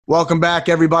Welcome back,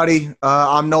 everybody.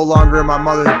 I'm no longer in my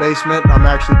mother's basement. I'm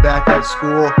actually back at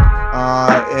school,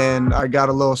 and I got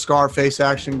a little Scarface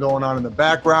action going on in the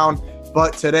background.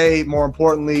 But today, more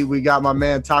importantly, we got my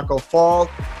man Taco Fall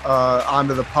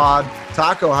onto the pod.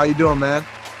 Taco, how you doing, man?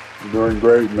 I'm doing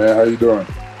great, man. How you doing?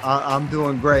 I'm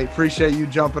doing great. Appreciate you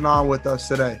jumping on with us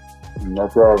today. No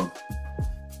problem.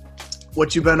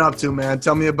 What you been up to, man?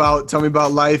 Tell me about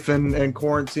life and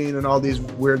quarantine and all these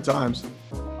weird times.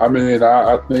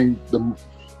 I think the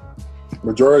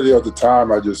majority of the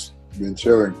time I just been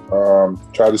chilling.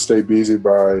 Try to stay busy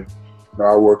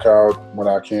I work out when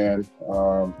I can.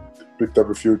 Picked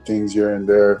up a few things here and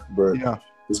there, but Yeah,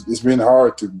 it's been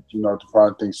hard to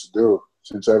find things to do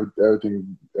since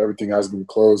everything has been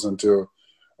closed until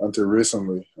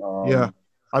recently. yeah.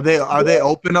 Are they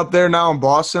open up there now in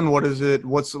Boston? What is it?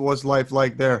 What's life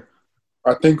like there?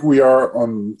 I think we are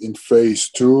in phase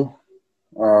two.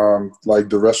 Like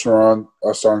the restaurant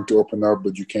are starting to open up,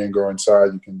 but you can't go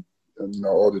inside. You can,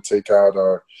 order takeout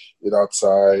or eat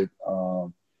outside.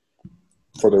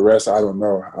 For the rest, I don't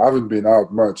know. I haven't been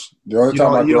out much. The only You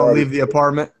time don't I you go don't out is leave the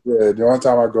apartment? the only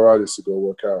time I go out is to go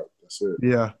work out. That's it.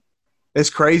 Yeah. It's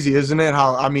crazy, isn't it?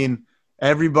 How I mean,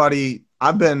 everybody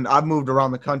I've moved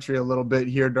around the country a little bit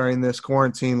here during this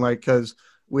quarantine, like because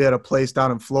we had a place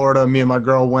down in Florida, me and my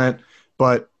girl went,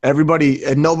 but everybody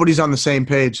and nobody's on the same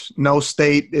page. No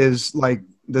state is like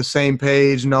the same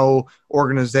page, no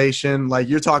organization. Like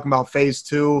you're talking about phase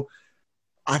two.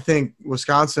 I think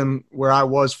Wisconsin, where I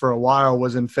was for a while,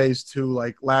 was in phase two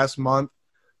like last month.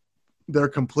 They're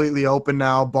completely open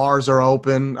now. Bars are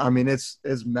open. I mean, it's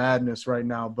madness right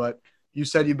now. But you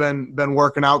said you've been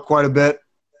working out quite a bit.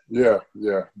 Yeah,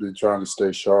 yeah. Been trying to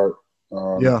stay sharp,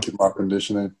 Yeah. keep my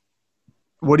conditioning.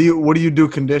 What do you do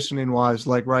conditioning wise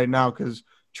like right now? Because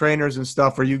trainers and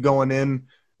stuff, are you going in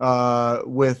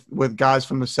with guys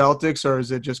from the Celtics, or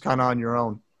is it just kind of on your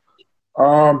own?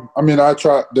 I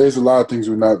try. There's a lot of things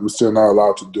we're still not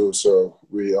allowed to do. So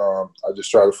I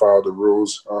just try to follow the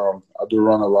rules. I do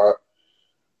run a lot.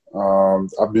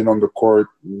 I've been on the court,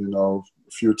 a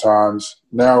few times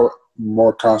now,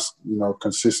 more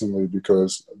consistently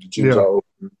because the gyms Yeah. are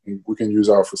open. And we can use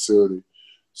our facility,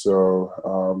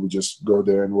 so we just go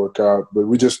there and work out. But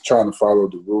we're just trying to follow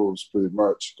the rules pretty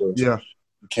much because Yeah.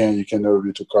 you can never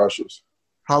be too cautious.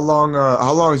 How long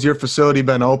has your facility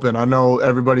been open? I know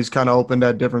everybody's kind of opened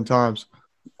at different times.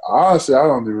 Honestly, I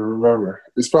don't even remember.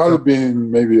 It's Yeah. probably been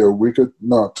maybe a week or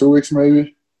no, 2 weeks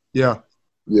maybe. Yeah.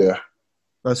 Yeah.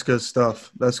 That's good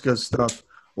stuff. That's good stuff.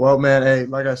 Well, man, hey,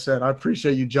 like I said, I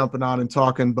appreciate you jumping on and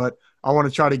talking, but I want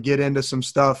to try to get into some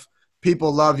stuff.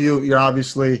 People love you. You're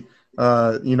obviously,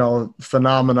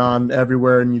 phenomenon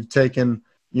everywhere, and you've taken,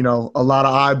 a lot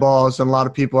of eyeballs, and a lot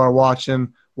of people are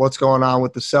watching what's going on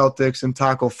with the Celtics and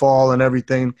Taco Fall and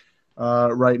everything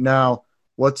right now.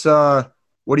 What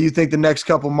do you think the next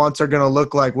couple months are going to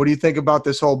look like? What do you think about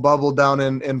this whole bubble down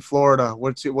in Florida?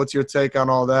 What's your take on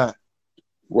all that?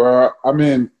 Well,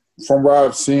 from what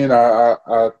I've seen, I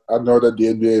know that the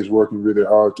NBA is working really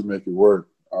hard to make it work.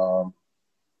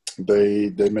 They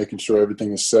making sure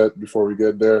everything is set before we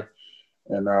get there,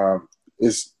 and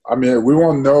we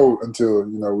won't know until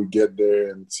we get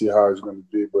there and see how it's going to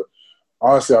be. But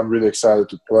honestly, I'm really excited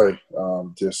to play.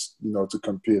 Just to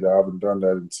compete. I haven't done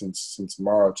that since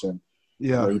March, and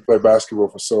Yeah. you play basketball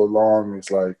for so long.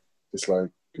 It's like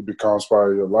it becomes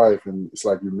part of your life, and it's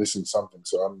like you're missing something.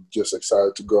 So I'm just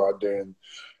excited to go out there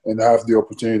and have the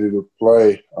opportunity to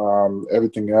play.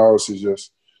 Everything else is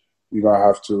just you're gonna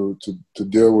have to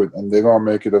deal with, and they're gonna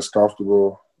make it as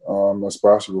comfortable as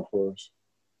possible for us.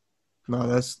 No,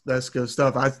 that's good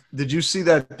stuff. Did you see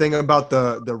that thing about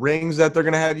the rings that they're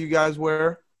gonna have you guys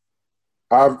wear?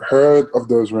 I've heard of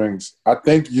those rings. I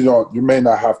think you may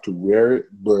not have to wear it,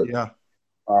 but Yeah,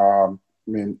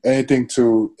 anything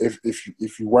to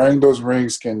if you're wearing those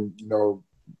rings can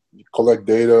collect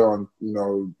data on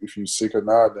if you're sick or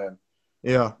not, then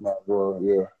yeah, not well,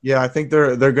 yeah, yeah. I think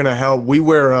they're gonna help. We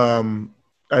wear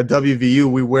at WVU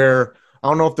we wear. I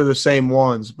don't know if they're the same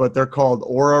ones, but they're called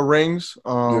Aura rings.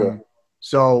 yeah,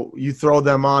 So you throw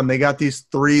them on. They got these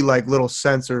three like little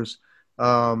sensors,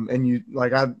 and you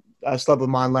like I slept with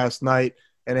mine last night,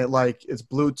 and it's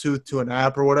Bluetooth to an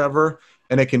app or whatever,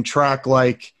 and it can track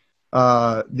like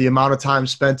the amount of time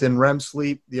spent in REM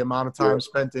sleep, the amount of yeah, time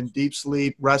spent in deep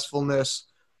sleep, restfulness.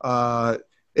 Uh,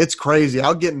 it's crazy.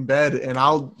 I'll get in bed and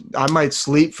I might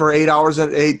sleep for 8 hours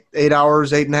at 8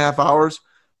 hours, 8.5 hours,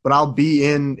 but I'll be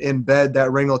in bed.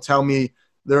 That ring will tell me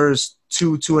there's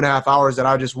 2.5 hours that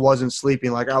I just wasn't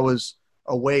sleeping. Like I was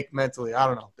awake mentally. I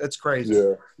don't know. It's crazy,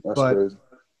 yeah. That's but crazy.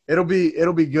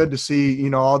 it'll be good to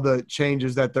see, all the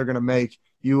changes that they're going to make.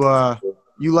 You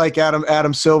You like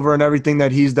Adam Silver and everything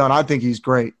that he's done. I think he's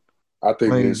great. I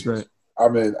think He's great. I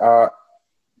mean,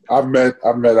 I've met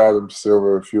Adam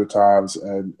Silver a few times,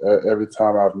 and every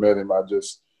time I've met him, I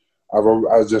just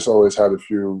always had a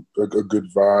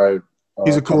good vibe.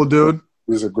 He's a cool dude.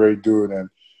 He's a great dude, and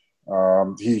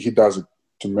he does a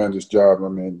tremendous job. I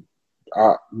mean,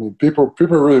 people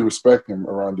really respect him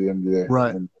around the NBA,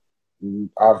 Right. And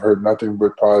I've heard nothing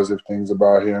but positive things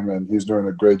about him, and he's doing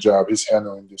a great job. He's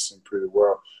handling this thing pretty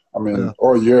well. I mean, Yeah.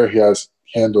 all year he has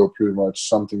handled pretty much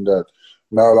something that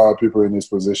not a lot of people in his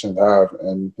position have,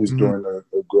 and he's Mhm. doing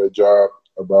a great job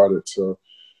about it. So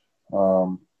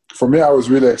for me, I was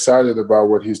really excited about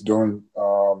what he's doing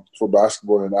for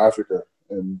basketball in Africa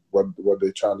and what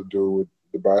they're trying to do with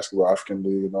the Basketball African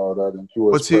League and all that. And he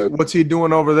was What's he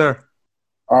doing over there?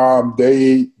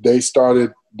 They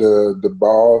started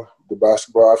the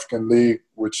Basketball African League,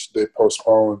 which they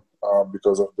postponed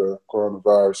because of the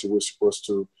coronavirus. It was supposed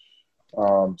to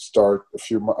start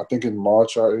I think in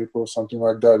March or April, something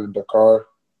like that, in Dakar.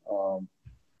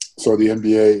 So the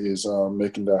NBA is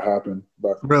making that happen.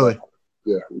 Really?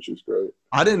 Yeah, which is great.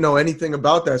 I didn't know anything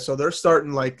about that. So they're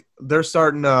starting like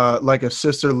a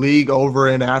sister league over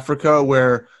in Africa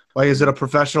where like is it a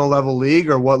professional level league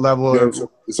or what level? Yeah,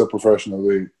 it's a professional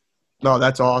league. No,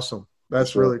 that's awesome.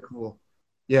 That's really cool.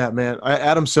 Yeah, man.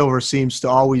 Adam Silver seems to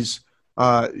always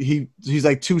he's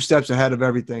like 2 steps ahead of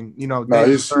everything. You know, No,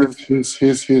 David he's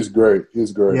great.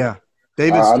 He's great. Yeah.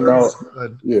 David I Stern know. is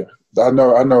good. Yeah, I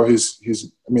know.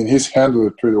 He's handled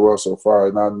it pretty well so far,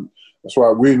 and that's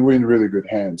why we're in really good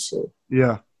hands. So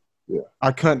Yeah. yeah.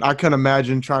 I couldn't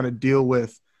imagine trying to deal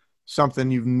with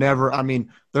something you've never. I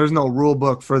mean, there's no rule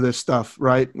book for this stuff,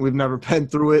 right? We've never been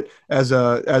through it as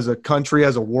a country,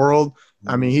 as a world.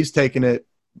 I mean, he's taken it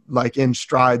like in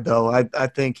stride, though. I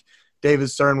think David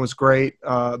Stern was great,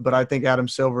 but I think Adam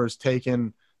Silver has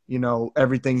taken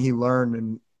everything he learned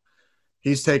and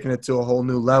he's taken it to a whole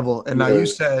new level. And now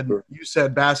Yeah, you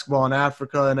said basketball in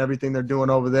Africa and everything they're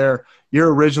doing over there.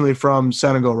 You're originally from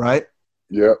Senegal, right?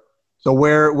 yeah. So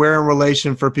where in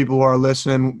relation for people who are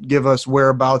listening, give us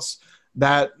whereabouts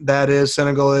that is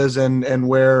Senegal is and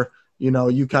where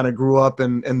you kind of grew up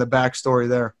and the backstory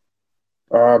there.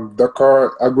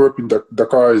 Dakar. I grew up in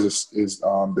Dakar. Is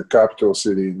the capital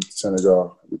city in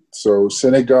Senegal. So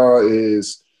Senegal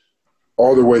is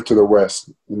all the way to the west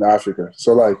in Africa.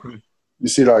 So like you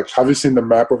see, like, have you seen the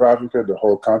map of Africa, the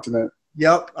whole continent?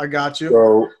 Yep, I got you.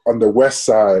 So on the west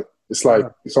side, it's like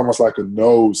it's almost like a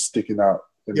nose sticking out,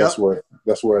 and Yep. that's what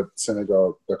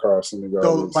Dakar, Senegal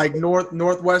So is. like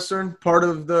northwestern part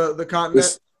of the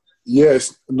continent.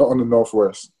 It's not on the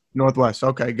northwest. Northwest.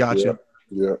 Okay, gotcha.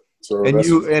 Yeah. So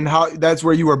And that's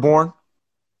where you were born?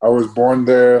 I was born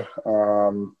there.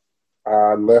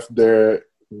 I left there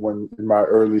in my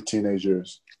early teenage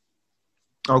years.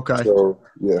 Okay. So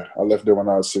yeah, I left there when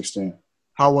I was 16.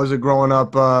 How was it growing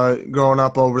up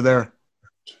over there?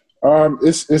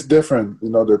 It's different.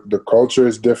 The culture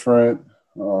is different.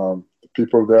 The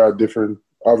people there are different.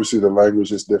 Obviously, the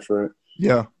language is different.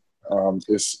 Yeah.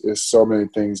 It's so many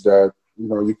things that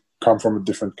you come from a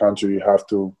different country, you have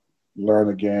to learn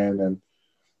again. And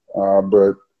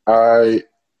but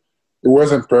it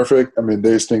wasn't perfect. I mean,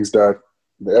 there's things that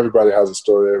everybody has a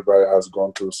story. Everybody has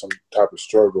gone through some type of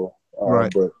struggle.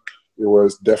 Right. But it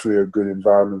was definitely a good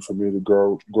environment for me to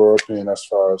grow up in. As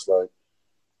far as like,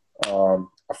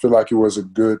 I feel like it was a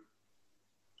good,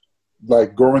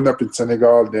 like, growing up in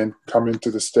Senegal, then coming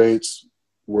to the States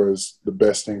was the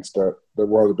best things that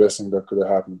one of the best things that could have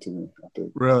happened to me, I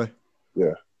think. Really?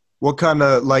 Yeah. What kind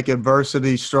of like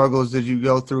adversity struggles did you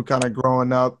go through kind of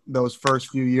growing up those first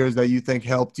few years that you think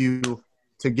helped you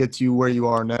to get to where you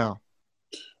are now?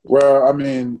 Well, I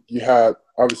mean, you had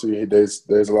obviously there's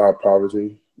a lot of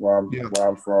poverty where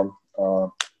I'm from.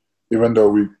 Even though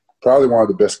we probably one of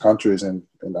the best countries in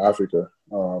Africa,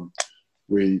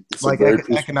 it's like a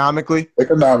very economically.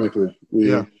 Economically,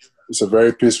 it's a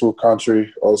very peaceful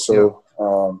country. Also,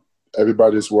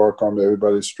 everybody's welcome.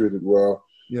 Everybody's treated well.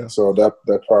 Yeah. So that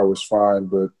part was fine,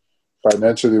 but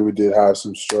financially we did have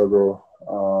some struggle.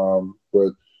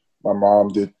 But my mom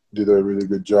did a really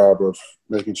good job of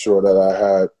making sure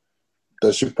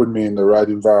that she put me in the right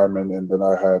environment, and then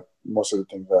I had most of the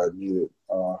things that I needed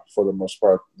for the most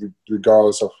part,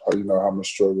 regardless of how much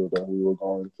struggle that we were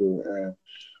going through.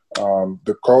 And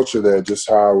the culture there, just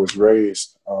how I was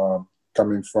raised,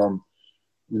 coming from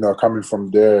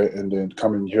there and then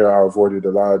coming here, I avoided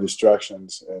a lot of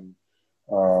distractions and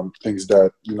things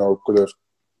that could have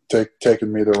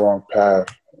taken me the wrong path,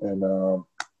 and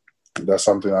that's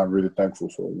something I'm really thankful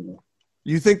for.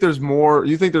 You think there's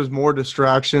more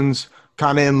distractions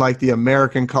kind of in like the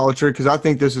American culture? Because I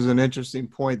think this is an interesting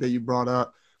point that you brought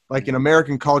up. Like in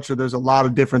American culture, there's a lot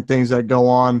of different things that go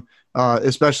on,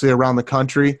 especially around the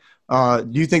country. Do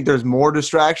you think there's more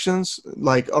distractions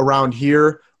like around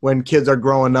here when kids are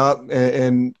growing up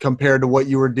and compared to what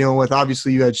you were dealing with?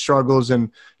 Obviously, you had struggles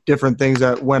and different things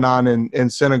that went on in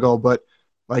Senegal, but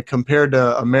like compared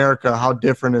to America, how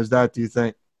different is that, do you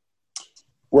think?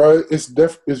 Well, it's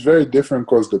very different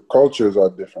because the cultures are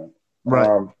different. Right.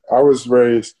 I was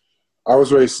raised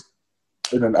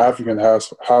in an African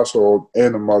household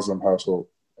and a Muslim household,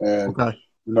 and Okay.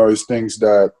 it's things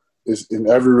that is in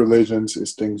every religion.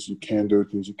 It's things you can do,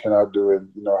 things you cannot do, and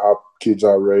how kids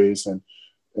are raised, and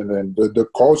then the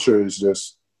culture is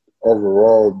just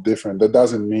overall different. That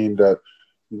doesn't mean that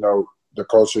the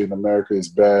culture in America is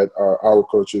bad, or our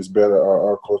culture is better,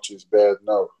 or our culture is bad.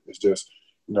 No, it's just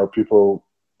people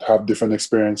have different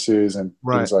experiences and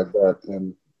Right. things like that.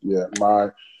 And yeah,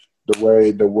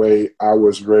 the way I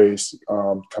was raised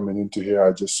coming into here,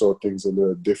 I just saw things a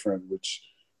little different, which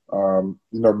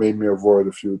made me avoid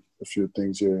a few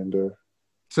things here and there.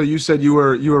 So you said you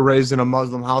were raised in a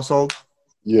Muslim household?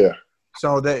 Yeah.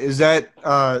 So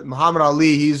that Muhammad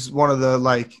Ali, he's one of the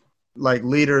like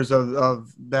leaders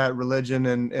of that religion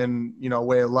and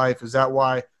way of life. Is that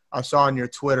why I saw on your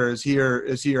Twitter? Is he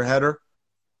your header?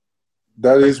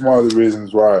 That is one of the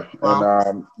reasons why. Wow.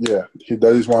 And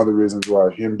that is one of the reasons why.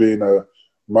 Him being a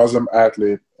Muslim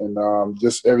athlete and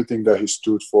just everything that he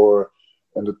stood for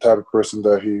and the type of person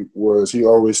that he was, he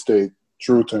always stayed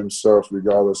true to himself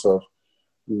regardless of,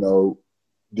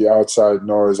 the outside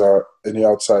noise or any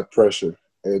outside pressure.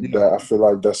 And I feel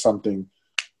like that's something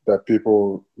that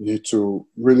people need to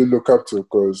really look up to,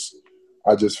 because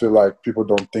I just feel like people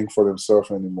don't think for themselves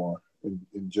anymore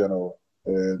in general.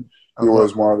 And he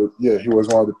was one of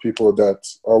the people that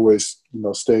always,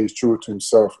 stays true to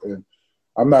himself. And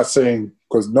I'm not saying,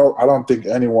 because I don't think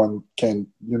anyone can,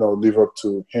 live up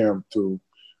to him, to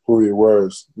who he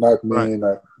was. Not me, Right.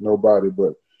 not nobody,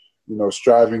 but,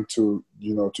 striving to,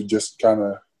 to just kind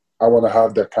of, I want to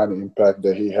have that kind of impact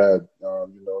that he had,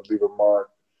 leave a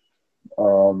mark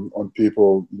on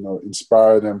people,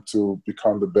 inspire them to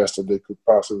become the best that they could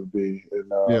possibly be.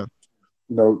 And,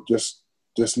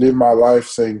 just live my life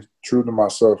saying true to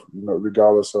myself,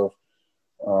 regardless of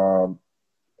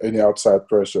any outside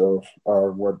pressure of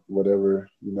or whatever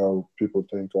people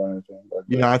think or anything like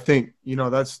that. Yeah, I think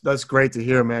that's great to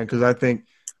hear, man. Because I think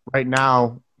right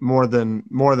now more than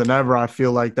ever, I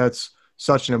feel like that's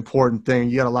such an important thing.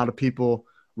 You got a lot of people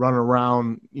running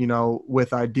around,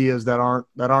 with ideas that aren't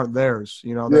theirs.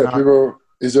 They're Yeah, not. people.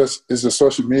 It's a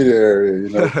social media area.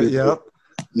 People,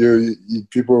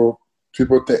 Yep.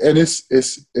 people think, and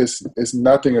it's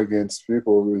nothing against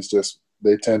people. It's just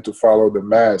they tend to follow the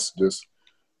mass just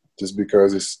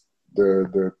because it's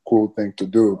the cool thing to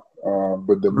do.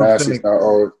 But the mass is not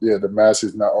all. Yeah, the mass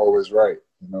is not always right.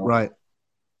 Right.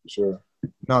 Sure.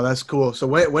 No, that's cool. So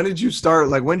when did you start?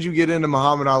 Like, when did you get into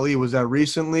Muhammad Ali? Was that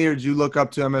recently, or did you look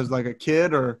up to him as like a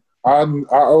kid, or? I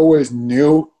always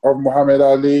knew of Muhammad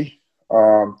Ali.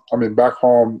 Back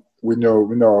home we know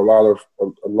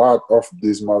a lot of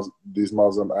these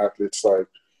Muslim athletes like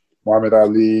Muhammad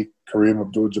Ali, Kareem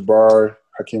Abdul-Jabbar,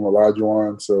 Hakeem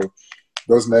Olajuwon. So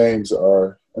those names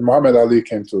are, and Muhammad Ali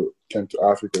came to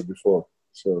Africa before,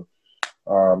 so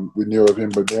we knew of him.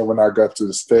 But then when I got to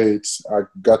the States, I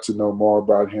got to know more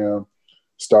about him,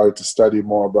 started to study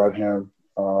more about him.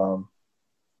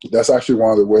 That's actually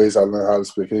one of the ways I learned how to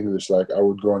speak English. Like I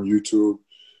would go on YouTube,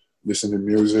 listen to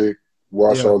music,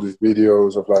 watch all these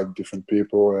videos of like different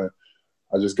people, and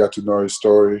I just got to know his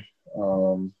story,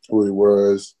 who he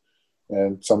was,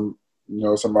 and some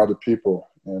other people.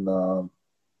 And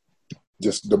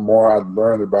just the more I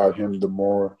learned about him, the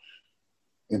more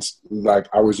like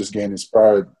I was just getting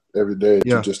inspired every day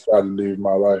to just try to live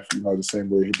my life, the same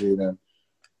way he did. And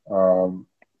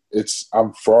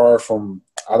I'm far from.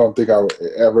 I don't think I would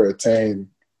ever attain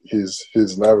his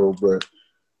level, but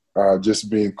just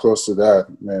being close to that,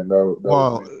 man.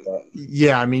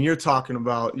 Yeah. I mean, you're talking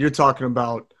about.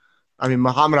 I mean,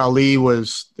 Muhammad Ali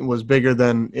was bigger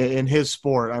than in his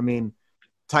sport. I mean,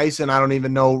 Tyson, I don't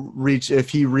even know if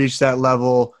he reached that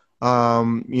level.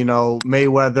 Mayweather,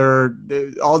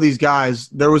 all these guys.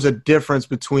 There was a difference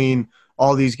between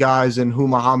all these guys and who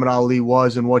Muhammad Ali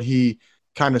was and what he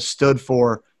kind of stood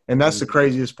for. And that's the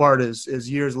craziest part is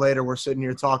years later we're sitting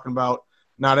here talking about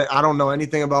I don't know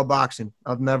anything about boxing.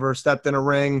 I've never stepped in a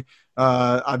ring.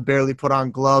 I barely put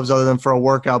on gloves other than for a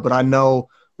workout, but I know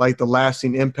like the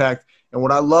lasting impact. And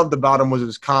what I loved about him was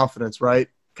his confidence, right?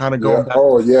 Kind of going back.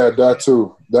 Oh yeah, that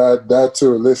too. That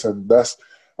too. Listen,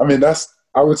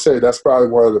 I would say that's probably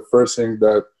one of the first things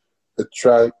that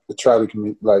attracted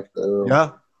me, like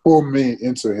Yeah. pulled me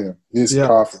into him. His Yeah.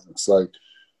 confidence, like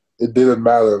it didn't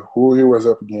matter who he was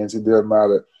up against. It didn't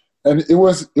matter, and it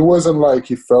wasn't like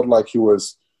he felt like he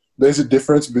was. There's a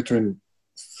difference between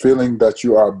feeling that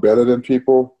you are better than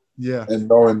people Yeah. and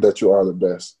knowing that you are the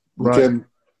best. Right.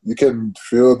 You can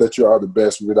feel that you are the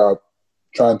best without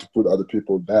trying to put other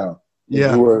people down. And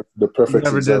Yeah. you were the You perfect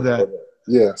never did example that. of that.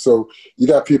 Yeah. So you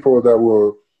got people that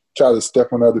will try to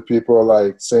step on other people,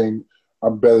 like saying,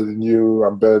 "I'm better than you.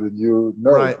 I'm better than you."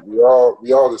 No, Right. we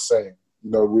all the same.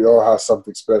 We all have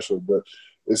something special, but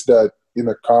it's that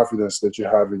inner confidence that you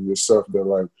have in yourself that,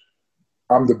 like,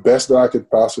 I'm the best that I could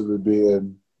possibly be,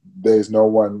 and there's no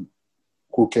one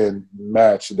who can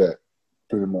match that,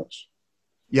 pretty much.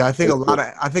 Yeah, I think a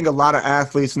lot of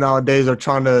athletes nowadays are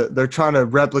trying to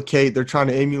replicate, they're trying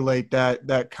to emulate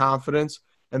that confidence.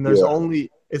 And there's Yeah,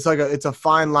 only it's a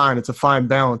fine line, it's a fine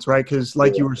balance, right? Because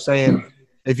like you yeah. were saying,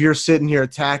 if you're sitting here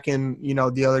attacking,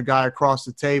 the other guy across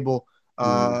the table,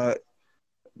 Mm,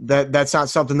 that's not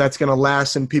something that's going to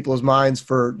last in people's minds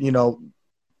for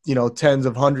tens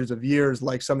of hundreds of years,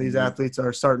 like some of these mm, athletes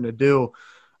are starting to do.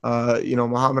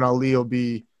 Muhammad Ali will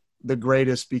be the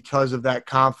greatest because of that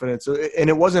confidence. And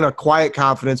it wasn't a quiet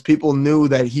confidence. People knew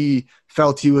that he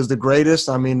felt he was the greatest.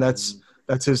 I mean, that's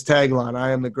mm. his tagline,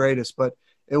 I am the greatest. But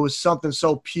it was something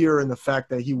so pure in the fact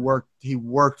that he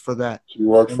worked for that. He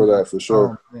worked for And that for oh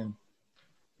sure. man.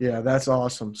 Yeah, that's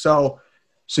awesome. So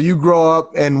you grow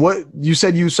up, and what you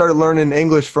said you started learning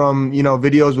English from,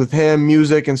 videos with him,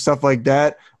 music and stuff like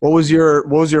that. What was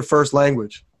your first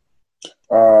language?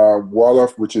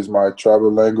 Wolof, which is my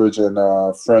tribal language, and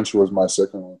French was my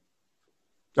second one.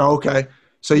 Oh, okay.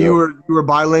 So you Yep. were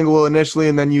bilingual initially,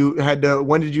 and then you had to.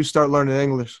 When did you start learning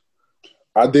English?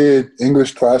 I did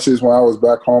English classes when I was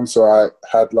back home, so I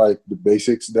had like the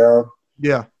basics down.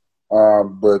 Yeah,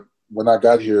 But when I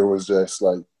got here, it was just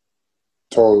like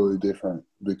totally different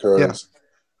yeah, because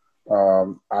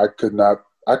I could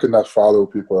not follow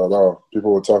people at all.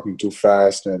 People were talking too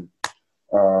fast, and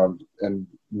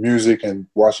music and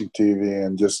watching TV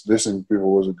and just listening to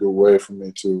people was a good way for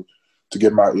me to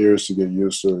get my ears to get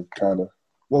used to it, kind of.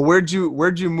 Well, where'd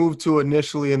you move to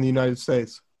initially in the United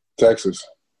States? Texas.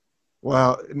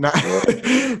 Well, now,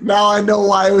 Yeah. now I know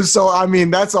why it was so. I mean,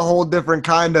 that's a whole different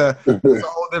kind of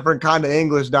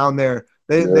English down there.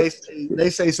 They Yeah. they they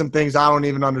say some things I don't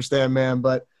even understand, man.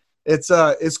 But it's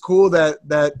cool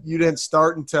that you didn't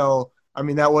start until. I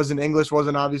mean, that wasn't English,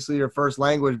 wasn't obviously your first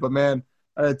language, but man,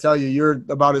 I gotta tell you, you're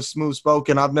about as smooth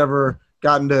spoken. I've never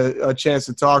gotten to a chance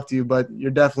to talk to you, but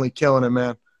you're definitely killing it,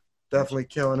 man. Definitely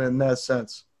killing it in that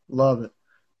sense. Love it.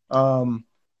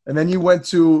 And then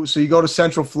so you go to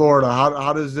Central Florida.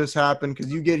 How does this happen?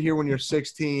 Because you get here when you're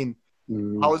 16.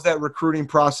 Mm. How is that recruiting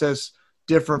process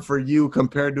different for you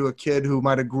compared to a kid who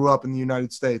might have grew up in the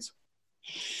United States?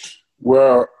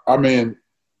 Well, I mean,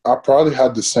 I probably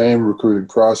had the same recruiting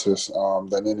process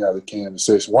than any other kid in the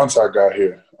States once I got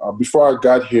here. Before I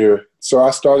got here, so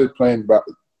I started playing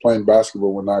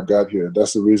basketball when I got here.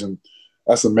 That's the reason.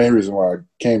 That's the main reason why I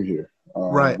came here,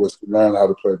 Right. was to learn how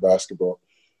to play basketball.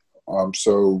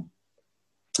 So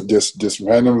just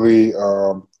randomly,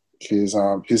 his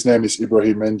name is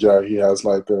Ibrahim Menja. He has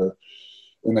like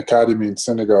an academy in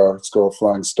Senegal. It's called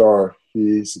Flying Star.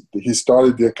 He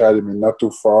started the academy not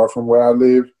too far from where I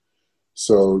live,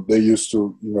 so they used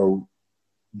to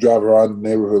drive around the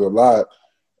neighborhood a lot.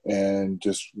 And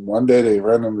just one day they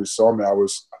randomly saw me. I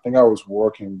think I was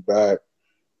walking back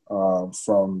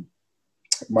from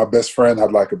my best friend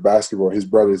had like a basketball. His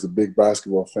brother is a big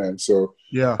basketball fan, so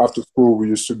Yeah. after school we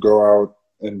used to go out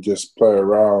and just play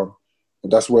around.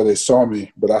 And that's where they saw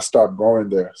me, but I stopped going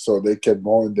there. So they kept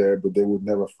going there, but they would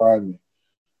never find me.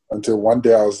 Until one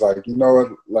day I was like, you know what?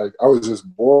 Like, I was just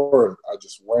bored. I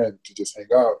just went to just hang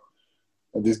out.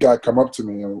 And this guy come up to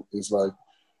me and he's like,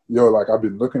 yo, like, I've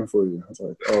been looking for you. I was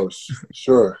like, oh,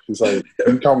 sure. He's like,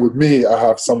 you come with me. I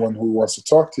have someone who wants to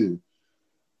talk to you.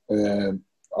 And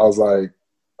I was like,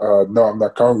 no, I'm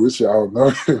not coming with you. I don't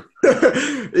know you.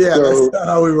 Yeah, that's So, not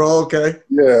how we roll. Okay.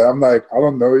 yeah, I'm like, I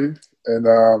don't know you.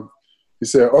 And he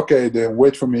said, okay, then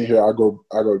wait for me here. I go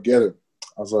get him.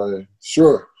 I was like,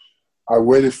 sure. I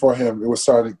waited for him. It was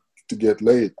starting to get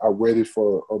late. I waited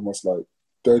for almost like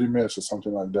 30 minutes or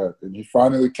something like that. And he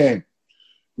finally came.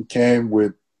 He came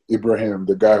with Ibrahim,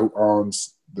 the guy who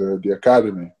owns the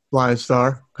academy. Flying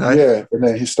Star. Okay. Yeah. And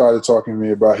then he started talking to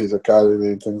me about his academy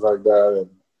and things like that. And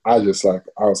I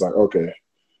was like, okay.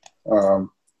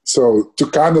 So to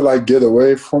kind of like get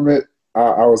away from it,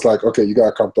 I was like, okay, you got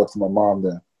to come talk to my mom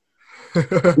then.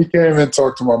 He came and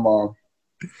talked to my mom.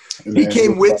 And He then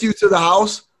came was with like, you to the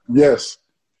house? yes.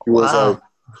 He was like, Wow.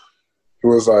 he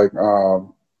was like,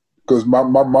 because my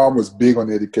mom was big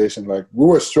on education. Like, we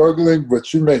were struggling, but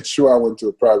she made sure I went to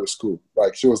a private school.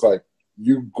 Like, she was like,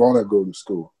 "You gonna go to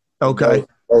school." And Okay.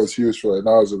 that was huge for her, and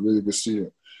I was a really good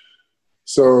student.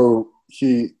 So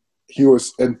he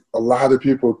was, and a lot of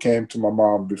people came to my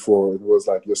mom before and was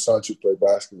like, "Your son should play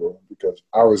basketball," because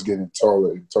I was getting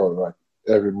taller and taller like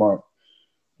every month.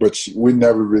 But we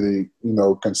never really,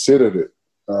 considered it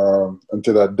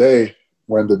until that day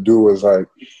when the dude was like,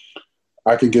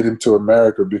 I can get him to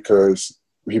America because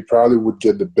he probably would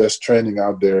get the best training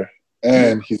out there,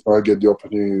 and he's going to get the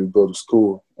opportunity to go to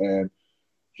school, and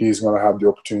he's going to have the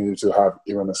opportunity to have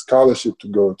even a scholarship to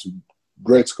go to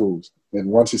great schools. And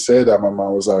once he said that, my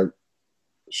mom was like,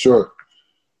 sure.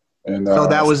 And So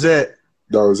that was it.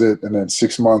 That was it. And then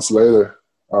 6 months later,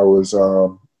 I was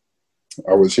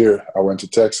here. I went to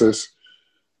Texas.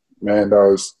 Man,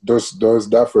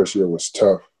 that first year was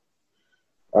tough.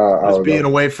 Just being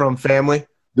away from family.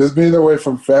 Just being away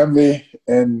from family,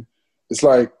 and it's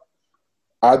like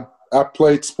I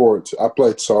played sports. I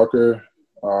played soccer.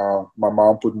 My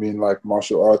mom put me in like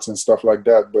martial arts and stuff like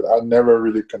that, but I never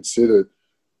really considered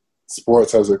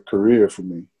sports as a career for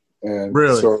me. And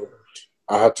really? So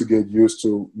I had to get used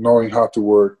to knowing how to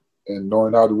work and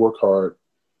knowing how to work hard.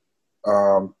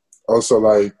 Also,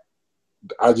 like,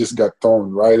 I just got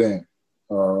thrown right in,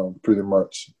 pretty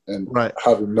much, and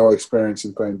having no experience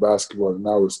in playing basketball, and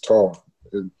I was tall.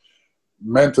 And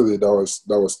mentally, that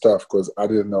was tough because I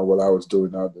didn't know what I was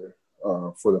doing out there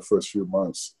for the first few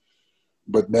months.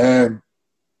 But then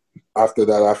after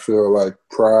that, I feel like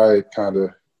pride kind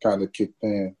of kicked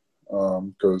in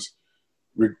because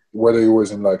whether it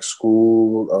was in like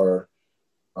school or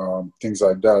things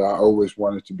like that, I always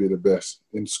wanted to be the best.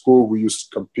 In school, we used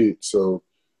to compete, so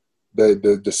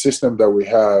the system that we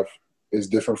have is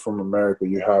different from America.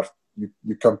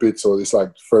 You compete, so it's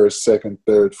like first, second,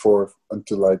 third, fourth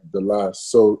until like the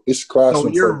last. So each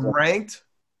classroom. So you're ranked?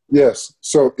 Yes.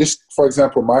 So for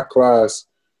example, my class,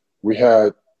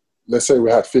 let's say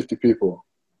we had 50 people,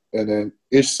 and then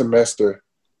each semester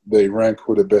they rank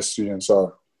who the best students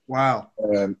are. Wow.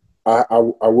 And I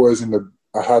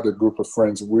had a group of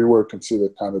friends. We were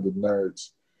considered kind of the nerds.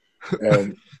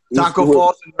 And Taco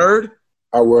Fall's a nerd?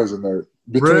 I was a nerd.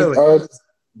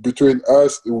 Between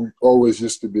us, we always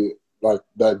used to be like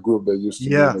that group that used to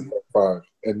be in the top five.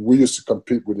 And we used to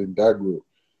compete within that group.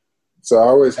 So I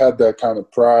always had that kind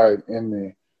of pride in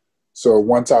me. So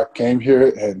once I came here,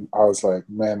 and I was like,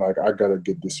 man, like, I got to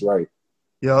get this right.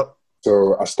 Yep.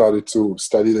 So I started to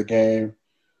study the game,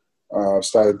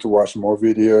 started to watch more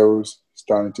videos,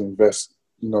 started to invest,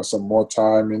 some more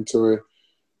time into it.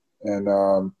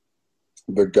 And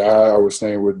the guy I was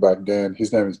staying with back then,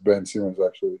 his name is Ben Simmons,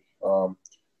 actually.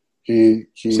 He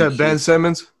said Ben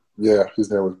Simmons? Yeah, his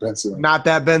name was Ben Simmons. Not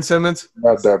that Ben Simmons?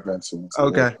 Not that Ben Simmons.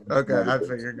 Okay, I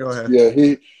figured. Go ahead. Yeah,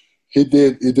 he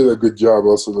did a good job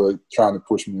also, like, trying to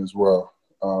push me as well.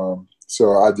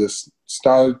 So I just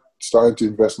started to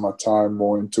invest my time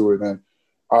more into it, and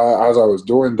as I was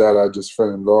doing that, I just fell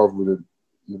in love with it,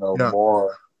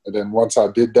 more. And then once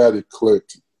I did that, it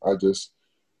clicked. I just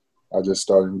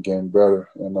started getting better.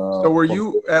 And so were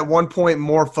you at one point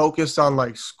more focused on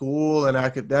like school and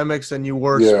academics than you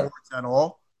were sports at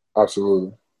all?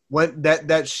 Absolutely. When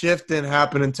that shift didn't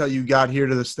happen until you got here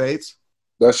to the States?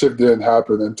 That shift didn't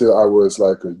happen until I was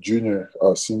like a junior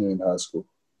or senior in high school.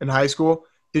 In high school?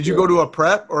 Did you go to a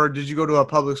prep, or did you go to a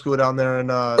public school down there in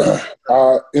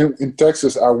in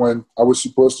Texas? I was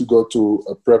supposed to go to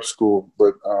a prep school,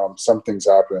 but some things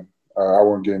happened. I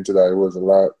won't get into that. It was a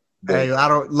lot. Hey,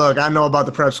 I know about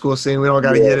the prep school scene. We don't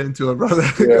got to get into it, brother.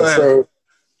 Yeah, so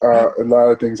a lot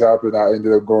of things happened. I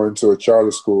ended up going to a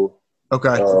charter school,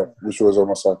 which was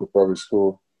almost like a public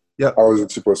school. Yeah, I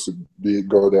wasn't supposed to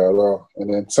go there at all.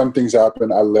 And then some things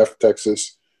happened. I left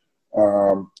Texas,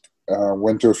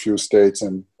 went to a few states,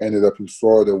 and ended up in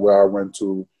Florida, where I went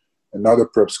to another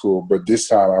prep school. But this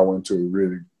time I went to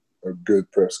a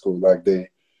good prep school. Like they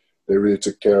really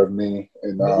took care of me.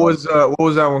 And what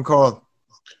was that one called?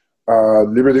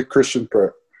 Liberty Christian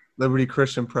Prep. Liberty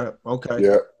Christian Prep. Okay.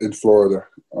 Yeah, in Florida.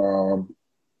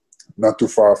 Not too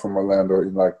far from Orlando,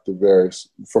 in like the various.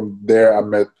 From there, I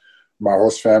met my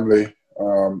host family,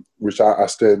 which I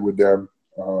stayed with them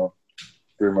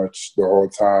pretty much the whole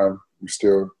time.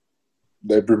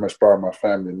 They're pretty much part of my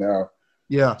family now.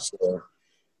 Yeah. So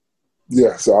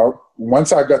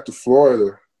once I got to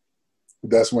Florida,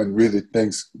 that's when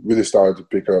things really started to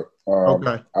pick up.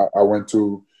 I went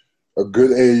to a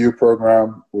good AAU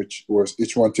program, which was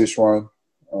Each One Teach One.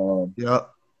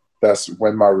 That's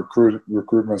when my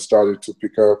recruitment started to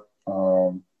pick up.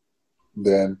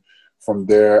 Then from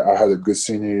there, I had a good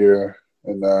senior year,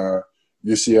 and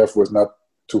UCF was not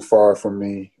too far from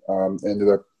me. Ended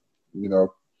up,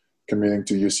 committing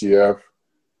to UCF,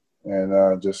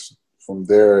 and just from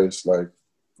there, it's like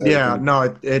Yeah, everything.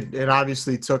 no, it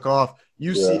obviously took off.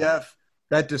 Yeah. UCF,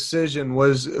 that decision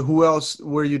was, who else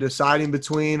were you deciding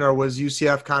between, or was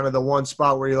UCF kind of the one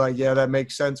spot where you're like, yeah, that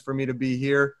makes sense for me to be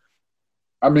here?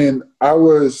 I mean, I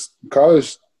was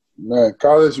college, man.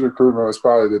 College recruitment was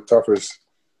probably the toughest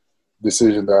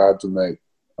decision that I had to make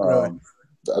Really?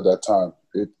 at that time.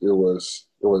 It was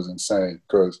insane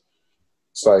because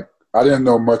it's like I didn't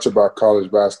know much about college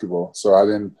basketball, so I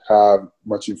didn't have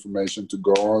much information to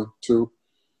go on to.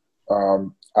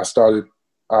 I started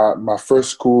my first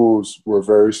schools were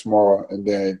very small, and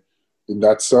then in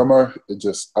that summer, I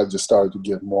just started to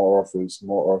get more offers,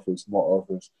 more offers, more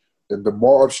offers, and the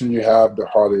more option you have, the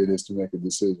harder it is to make a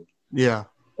decision. Yeah,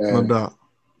 no And doubt.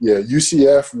 yeah,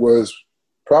 UCF was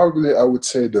probably, I would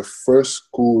say, the first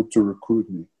school to recruit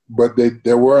me. But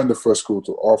they weren't the first school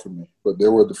to offer me, but they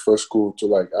were the first school to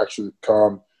like actually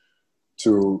come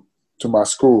to my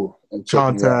school and check me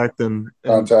out, Contact and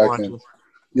contact and watching.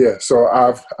 yeah. So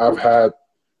I've had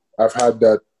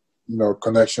that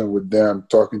connection with them,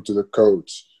 talking to the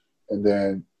coach, and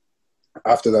then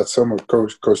after that summer,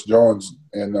 Coach Jones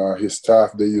and his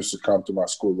staff, they used to come to my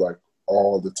school like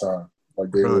all the time. Like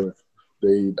Really?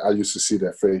 I used to see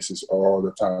their faces all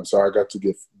the time. So I got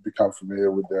to become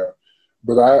familiar with them.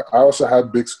 But I also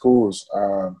had big schools.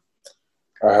 I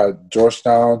had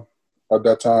Georgetown at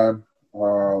that time,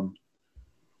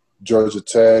 Georgia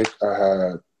Tech. I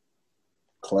had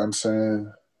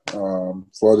Clemson,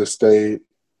 Florida State.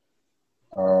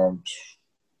 Um,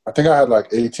 I think I had like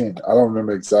 18. I don't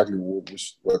remember exactly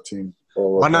what team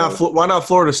or Why what. not? Why not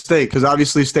Florida State? Because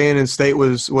obviously staying in state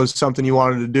was something you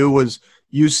wanted to do. Was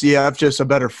UCF just a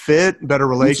better fit, better UCF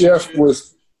relationship,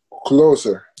 was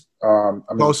closer. I mean,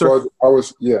 closer? Florida.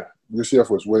 UCF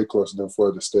was way closer than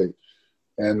Florida State,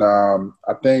 and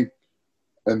I think,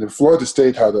 and the Florida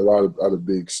State had a lot of other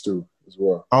bigs too as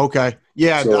well. Okay,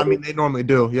 yeah. I So mean, they normally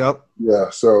do. Yep. yeah,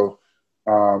 so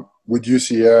with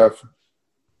UCF, I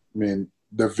mean,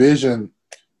 the vision.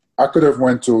 I could have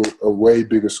went to a way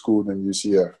bigger school than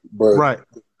UCF, but Right.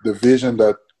 the vision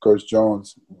that Coach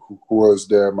Jones, who was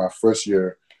there my first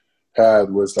year, had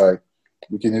was like,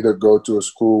 you can either go to a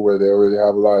school where they already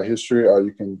have a lot of history, or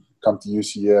you can come to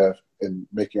UCF and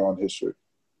make your own history.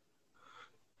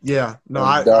 Yeah. No,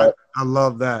 And I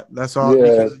love that. That's all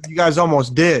yeah, because you guys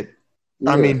almost did.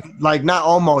 I yeah, mean, like not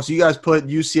almost. You guys put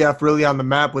UCF really on the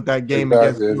map with that game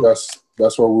against exactly. And Duke.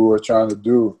 that's what we were trying to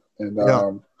do. And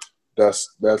Yeah. that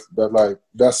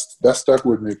stuck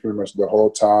with me pretty much the whole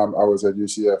time I was at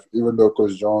UCF. Even though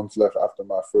Coach Jones left after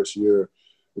my first year,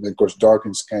 and then Coach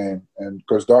Dawkins came, and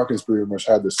Coach Dawkins pretty much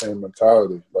had the same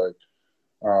mentality, like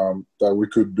that we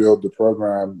could build the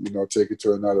program, take it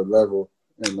to another level.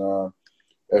 And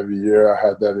every year I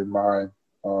had that in mind.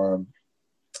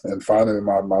 And finally,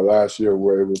 my last year, we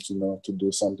were able to to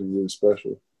do something really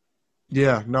special.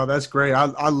 Yeah, no, that's great.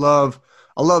 I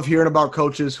love hearing about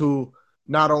coaches who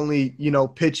not only,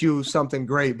 pitch you something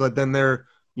great, but then they're,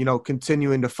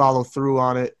 continuing to follow through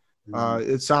on it. Mhm.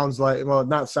 It sounds like, well,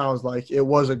 not sounds like it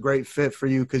was a great fit for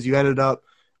you because you ended up,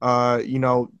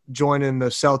 joining the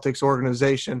Celtics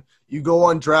organization. You go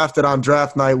undrafted on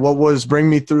draft night. Bring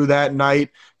me through that night,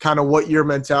 kind of what your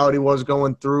mentality was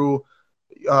going through,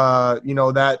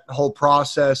 that whole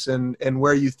process and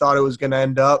where you thought it was going to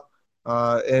end up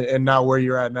and now where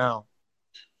you're at now.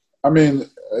 I mean,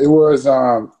 it was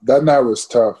that night was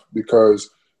tough because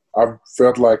I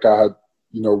felt like I had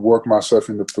worked myself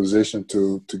in the position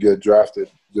to get drafted.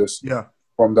 Just Yeah.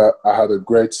 from that, I had a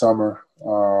great summer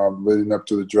leading up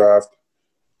to the draft.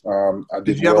 I Did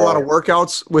did you have a lot well. of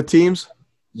workouts with teams?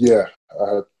 Yeah,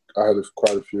 I had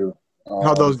quite a few.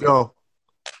 How'd those go?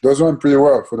 Those went pretty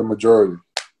well for the majority.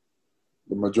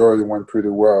 The majority went pretty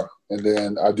well, and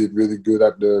then I did really good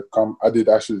at I did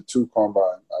actually two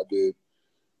combine. I did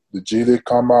the G League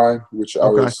combine, which I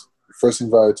Okay. was first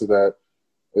invited to that,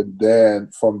 and then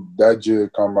from that G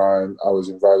League combine, I was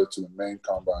invited to the main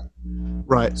combine.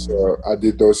 Right. So I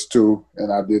did those two,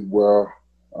 and I did well.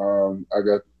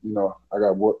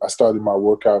 I started my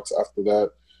workouts after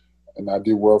that, and I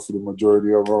did well for the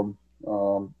majority of them.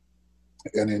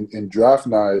 And in draft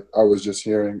night, I was just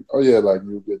hearing, oh yeah, like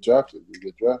you get drafted.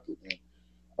 And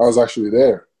I was actually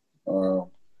there. I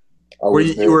Were was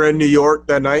you there. were in New York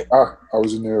that night? I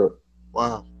was in New York.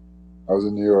 Wow. I was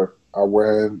in New York. I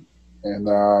went, and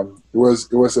it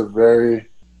was a very,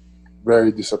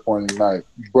 very disappointing night.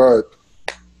 But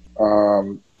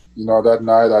that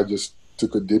night I just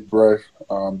took a deep breath.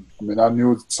 I mean, I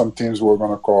knew some teams were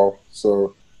gonna call,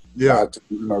 so I Yeah. had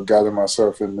to, gather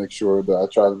myself and make sure that I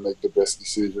try to make the best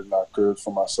decision I could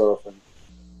for myself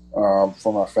and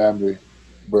for my family.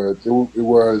 But it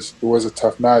was a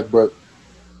tough night. But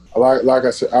like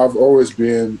I said, I've always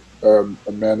been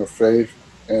a man of faith,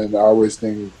 and I always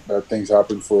think that things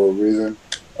happen for a reason.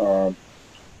 Um,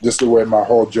 just the way my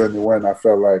whole journey went, I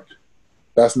felt like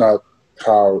that's not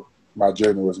how my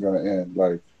journey was going to end.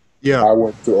 Like Yeah. I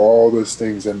went through all those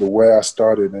things, and the way I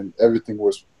started, and everything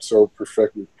was so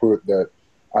perfectly put that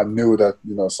I knew that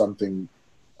something.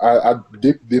 I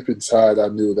deep inside, I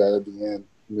knew that at the end,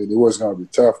 I mean, it was going to be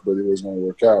tough, but it was going to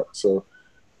work out. So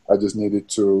I just needed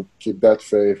to keep that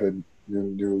faith, and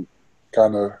you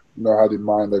kind of had in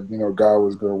mind that God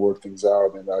was going to work things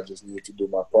out, and I just needed to do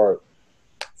my part.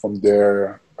 From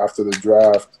there, after the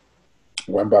draft,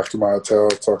 went back to my hotel,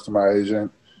 talked to my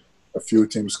agent. A few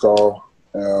teams call,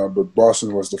 but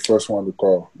Boston was the first one to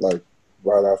call, like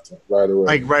right after, right away.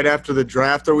 Like right after the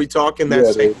draft, are we talking that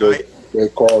Yeah, same night? they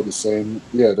called the same.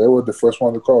 Yeah, they were the first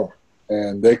one to call,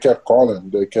 and they kept calling.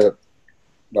 They kept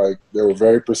they were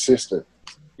very persistent,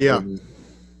 Yeah. and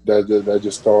that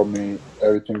just told me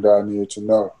everything that I needed to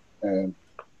know. And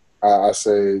I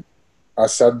say, I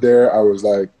sat there. I was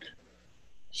like,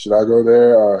 should I go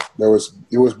there?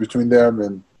 It was between them,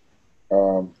 and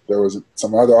there was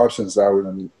some other options that I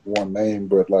wouldn't want name,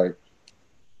 but like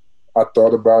I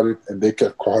thought about it, and they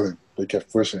kept calling. They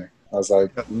kept pushing. I was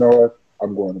like, Yeah. you know what?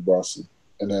 I'm going to Boston.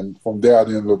 And then from there, I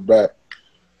didn't look back.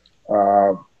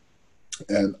 Um,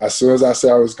 and as soon as I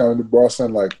said I was coming to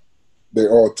Boston, like they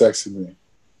all texted me.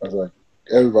 I was like,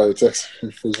 everybody texted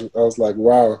me. I was like,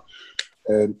 wow.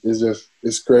 And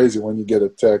it's crazy when you get a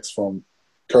text from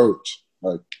Coach.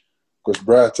 Like, Coach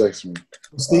Brad texted me.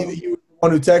 Steve, you were the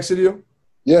one who texted you?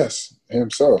 Yes,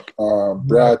 himself. Yeah.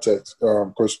 Brad text.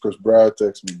 Coach Brad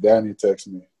texted me. Danny texted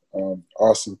me.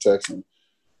 Austin texted me.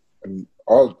 And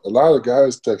a lot of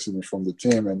guys texted me from the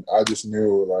team, and I just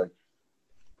knew like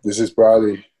this is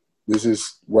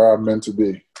where I'm meant to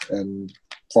be. And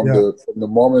Yeah. from the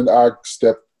moment I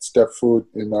stepped foot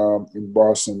in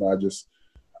Boston, I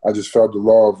just felt the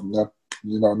love,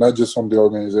 not just from the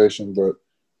organization, but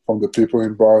from the people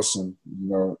in Boston.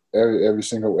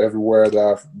 Everywhere that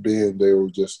I've been,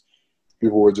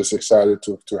 people were just excited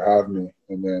to have me.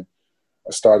 And then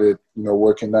I started,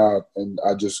 working out, and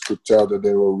I just could tell that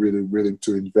they were really willing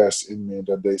to invest in me,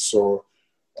 that they saw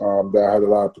that I had a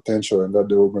lot of potential, and that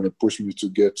they were going to push me to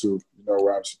get to,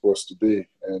 where I'm supposed to be.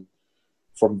 And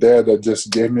from there, that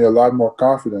just gave me a lot more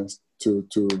confidence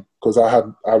because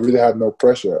I really had no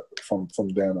pressure from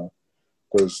then on,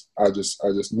 because I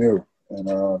just knew. And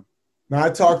Now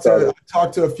we started. I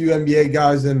talked to a few NBA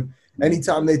guys, and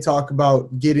anytime they talk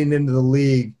about getting into the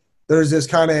league, there's this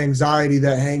kind of anxiety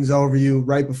that hangs over you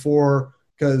right before,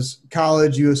 because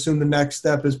college, you assume the next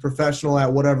step is professional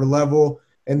at whatever level,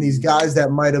 and these guys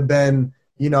that might have been,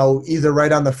 either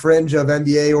right on the fringe of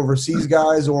NBA overseas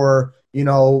guys or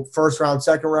first round,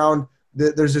 second round,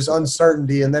 there's this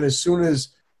uncertainty, and then as soon as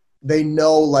they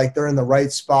know like they're in the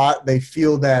right spot, they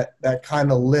feel that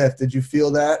kind of lift. Did you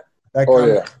feel that Oh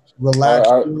kind of yeah. relaxed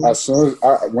feeling? As soon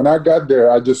as when I got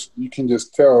there, you can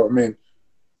just tell. I mean,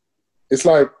 it's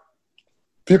like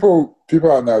people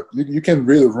are not. You can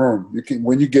read a room. You can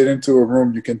when you get into a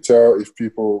room, you can tell if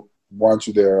people want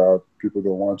you there or people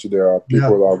don't want you there or Yeah.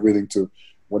 people are willing to.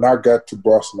 When I got to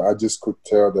Boston, I just could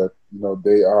tell that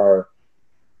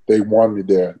they want me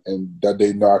there, and that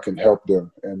they know I can help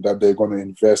them, and that they're going to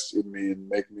invest in me and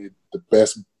make me the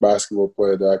best basketball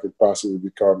player that I could possibly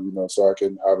become. So I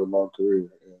can have a long career.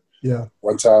 And Yeah.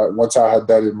 once I had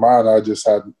that in mind,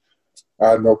 I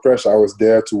had no pressure. I was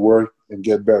there to work and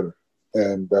get better,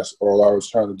 and that's all I was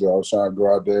trying to do. I was trying to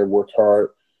go out there, work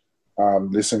hard,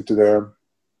 listen to them,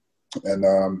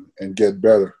 and get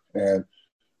better. And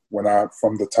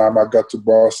from the time I got to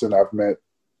Boston, I've met,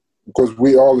 because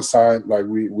we all assigned, like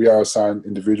we are assigned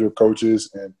individual coaches,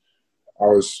 and I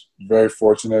was very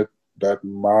fortunate that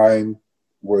mine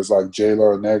was like Jay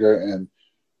Larinaga, and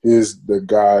he's the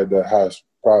guy that has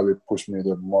probably pushed me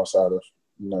the most out of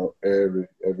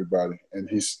everybody, and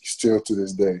he's still to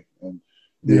this day, and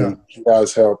Yeah. he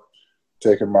has helped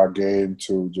taking my game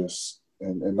to just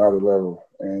another level.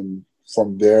 And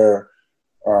from there,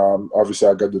 obviously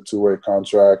I got the two-way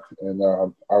contract, and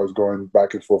I was going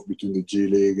back and forth between the G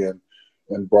League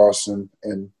and Boston,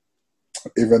 and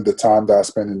even the time that I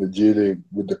spent in the G League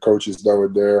with the coaches that were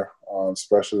there,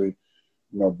 especially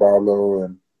Barlow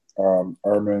and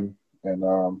Ehrman and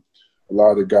a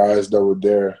lot of the guys that were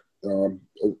there.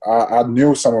 I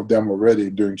knew some of them already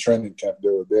during training camp. They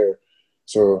were there,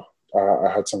 so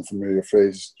I had some familiar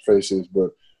faces,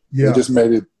 but Yeah. they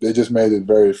just made it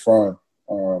very fun.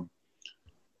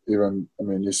 even I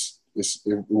mean,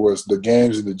 it was the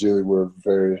games in the G League were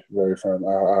very very fun.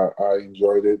 I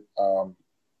enjoyed it.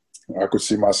 I could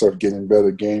see myself getting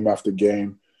better game after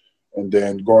game, and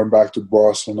then going back to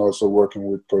Boston, also working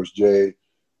with Coach Jay,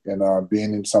 and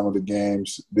being in some of the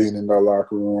games, being in the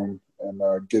locker room,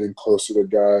 and getting close to the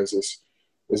guys.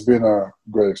 It's been a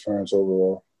great experience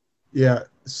overall. Yeah.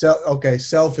 Okay.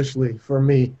 Selfishly, for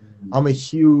me, I'm a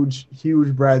huge,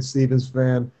 huge Brad Stevens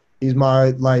fan. He's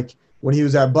my when he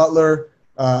was at Butler.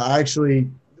 I actually,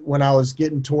 when I was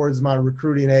getting towards my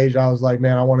recruiting age, I was like,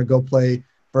 man, I want to go play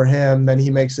for him. Then he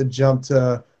makes a jump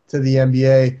to the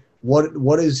NBA.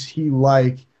 What is he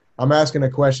like? I'm asking a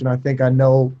question I think I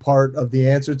know part of the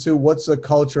answer to. What's the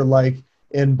culture like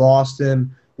in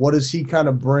Boston? What does he kind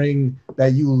of bring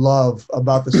that you love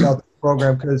about the Celtics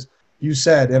program? Because you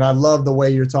said, and I love the way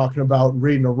you're talking about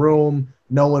reading a room,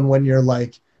 knowing when you're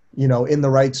in the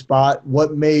right spot.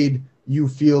 What made you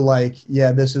feel like,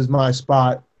 yeah, this is my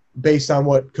spot based on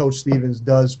what Coach Stevens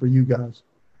does for you guys?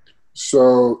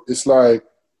 So it's like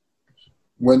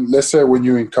let's say when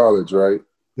you're in college, right?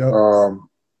 Yep.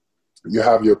 You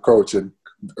have your coach, and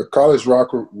a college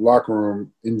locker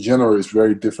room in general is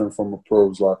very different from a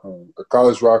pro's locker room. A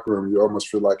college locker room, you almost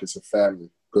feel like it's a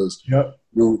family because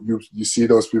you see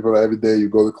those people every day. You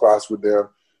go to class with them.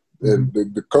 And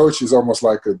the coach is almost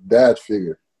like a dad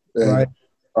figure. And right.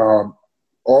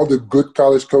 All the good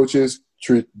college coaches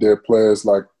treat their players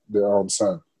like their own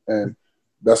son. And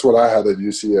that's what I had at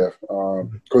UCF.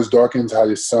 Coach Dawkins had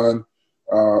his son,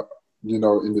 in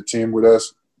the team with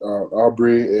us,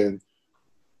 Aubrey, and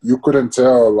you couldn't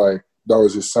tell like that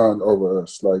was his son over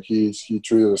us. Like he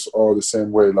treated us all the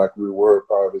same way, like we were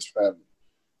part of his family.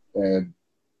 And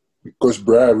Coach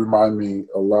Brad reminded me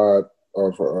a lot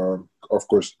of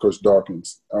course, Coach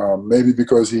Dawkins. Maybe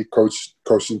because he coached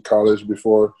in college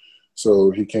before,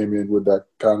 so he came in with that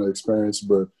kind of experience.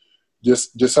 But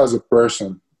just as a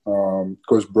person,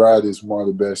 Coach Brad is one of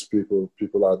the best people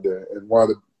out there, and one of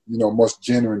the most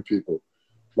genuine people.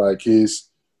 Like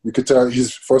you could tell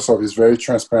first off, he's very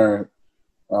transparent.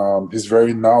 He's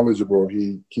very knowledgeable.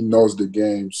 He knows the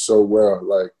game so well.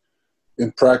 Like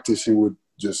in practice, he would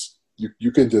just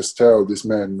you can just tell this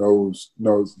man knows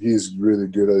he's really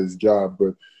good at his job.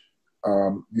 But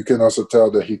you can also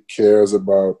tell that he cares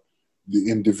about the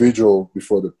individual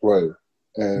before the player.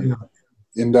 And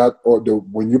in that order,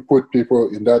 when you put people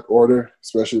in that order,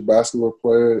 especially basketball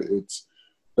player,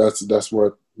 that's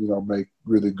what make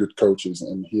really good coaches,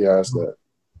 and he has that.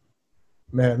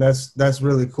 Man, that's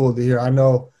really cool to hear. I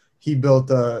know he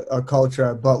built a culture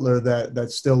at Butler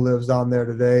that still lives on there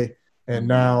today, and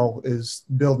now is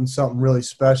building something really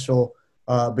special.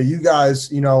 But you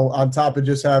guys, on top of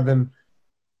just having,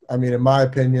 I mean, in my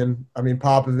opinion,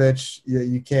 Popovich,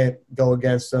 you can't go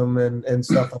against him and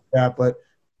stuff like that. But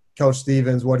Coach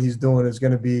Stevens, what he's doing is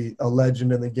going to be a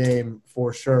legend in the game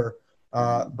for sure.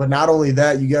 But not only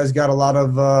that, you guys got a lot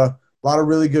of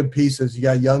really good pieces. You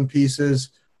got young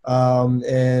pieces.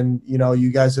 And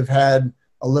you guys have had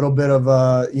a little bit of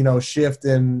a shift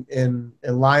in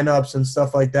lineups and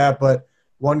stuff like that. But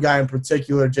one guy in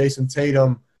particular, Jason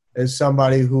Tatum, is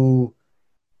somebody who,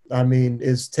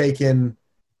 is taking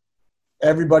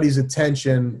everybody's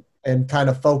attention and kind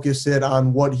of focus it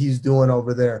on what he's doing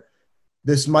over there.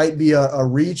 This might be a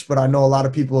reach, but I know a lot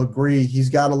of people agree. He's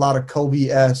got a lot of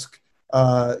Kobe-esque,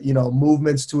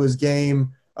 movements to his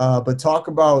game. But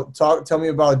tell me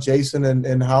about Jason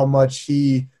and how much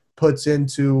he puts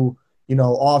into,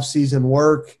 off-season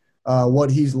work, what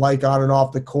he's like on and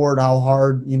off the court, how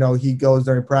hard, he goes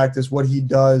during practice, what he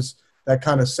does that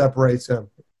kind of separates him.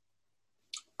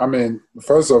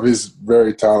 First off, he's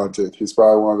very talented. He's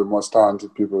probably one of the most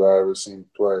talented people that I've ever seen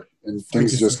play. And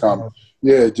things just come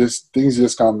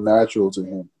natural to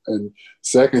him. And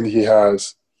second, he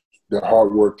has the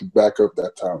hard work to back up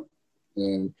that talent.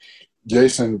 And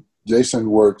Jason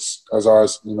works as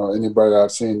anybody that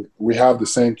I've seen. We have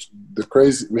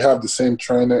the same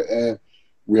trainer, and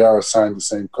we are assigned the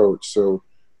same coach. So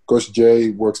Coach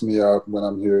Jay works me out when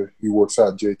I'm here. He works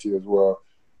out JT as well.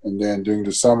 And then during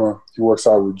the summer, he works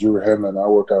out with Drew Hanlon. I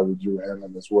work out with Drew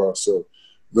Hanlon as well. So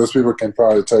those people can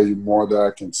probably tell you more than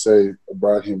I can say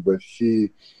about him. But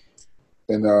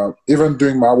even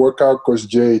during my workout, Coach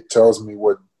Jay tells me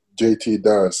what JT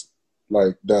does.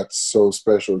 Like, that's so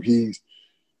special. He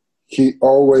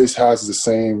always has the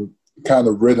same kind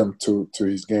of rhythm to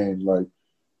his game. Like,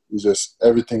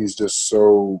 everything is just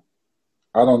so.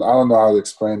 I don't know how to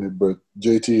explain it, but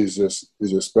JT is just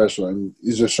special, and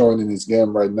he's just showing in his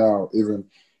game right now. Even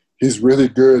he's really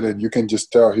good, and you can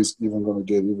just tell he's going to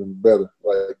get even better.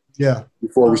 Like,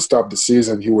 before we stopped the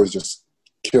season, he was just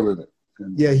killing it,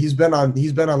 Yeah, he's been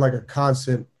on like a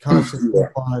constant Yeah.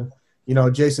 decline. You know,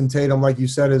 Jason Tatum, like you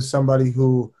said, is somebody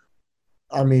who,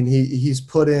 I mean, he's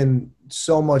put in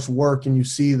so much work, and you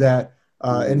see that,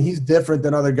 and he's different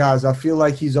than other guys. I feel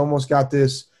like he's almost got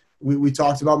this. We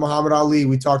talked about Muhammad Ali.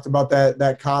 We talked about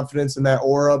that confidence and that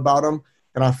aura about him,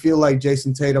 and I feel like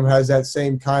Jason Tatum has that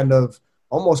same kind of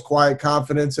almost quiet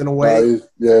confidence in a way.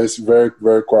 It's very,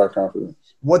 very quiet confidence.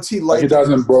 What's he Like he like as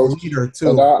doesn't a boast, leader and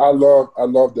too? I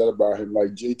love that about him. Like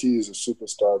JT is a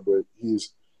superstar, but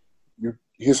he's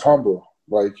humble.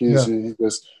 Like Yeah, he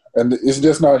just, and it's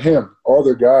just not him. All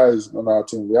the guys on our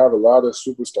team, we have a lot of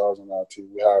superstars on our team.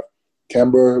 We have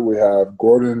Kemba, we have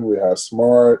Gordon, we have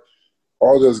Smart.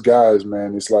 All those guys,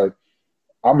 man. It's like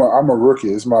I'm a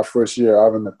rookie. It's my first year. I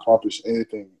haven't accomplished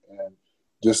anything, and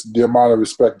just the amount of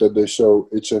respect that they show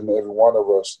each and every one of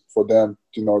us for them,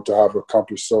 to have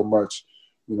accomplished so much,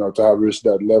 to have reached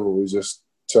that level, it just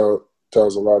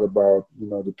tells a lot about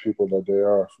the people that they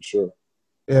are for sure.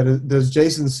 yeah. Does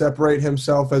Jason separate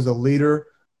himself as a leader,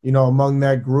 among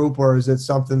that group, or is it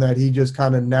something that he just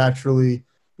kind of naturally,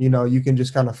 you can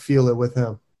just kind of feel it with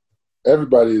him?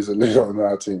 Everybody is a leader on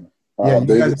our team. Yeah, you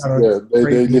They guys listen. got a Yeah, they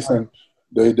great listen.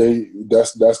 They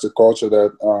that's the culture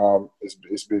that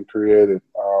is being created.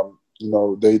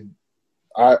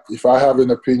 If I have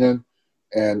an opinion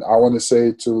and I want to say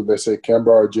it to, let's say, Kemba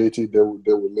or JT, they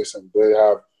would listen. They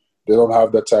don't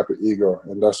have that type of ego,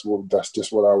 and that's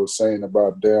just what I was saying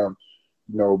about them,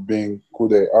 being who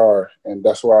they are, and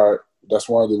that's one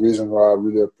of the reasons why I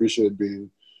really appreciate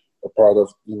being a part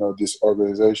of this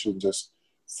organization. Just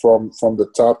from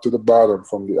the top to the bottom,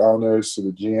 from the owners to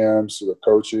the GMs to the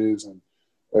coaches and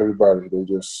everybody, they're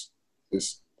just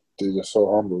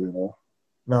so humble.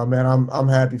 No, man, I'm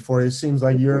happy for you. It seems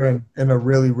like you're in a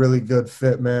really, really good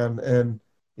fit, man. And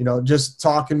just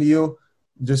talking to you,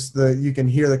 you can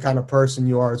hear the kind of person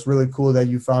you are. It's really cool that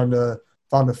you found a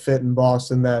fit in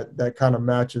Boston that kind of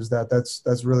matches that.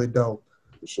 That's really dope.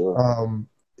 For sure.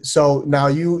 So now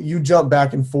you jump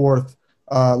back and forth,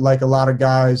 like a lot of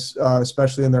guys,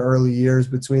 especially in their early years,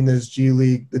 between this G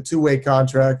League, the two-way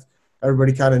contract.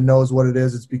 Everybody kind of knows what it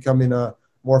is. It's becoming a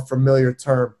more familiar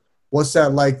term. What's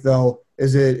that like, though?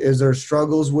 Is there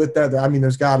struggles with that? I mean,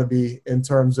 there's got to be, in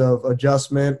terms of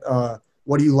adjustment.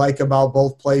 What do you like about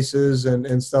both places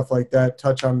and stuff like that?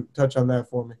 Touch on that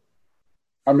for me.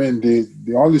 I mean,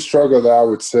 the only struggle that I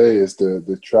would say is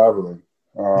the traveling.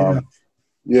 Yeah,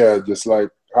 Yeah, just like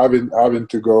having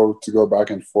to go back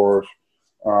and forth.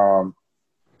 Um,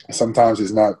 Sometimes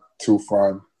it's not too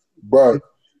fun, but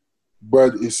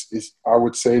it's I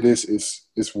would say this is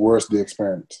it's worth the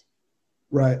experience.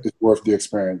 right. It's worth the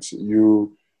experience.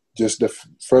 You just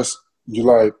first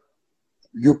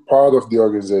you're part of the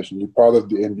organization. You're part of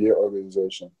the NBA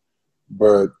organization,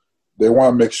 but they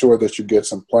want to make sure that you get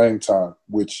some playing time,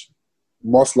 which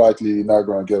most likely you're not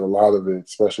going to get a lot of it,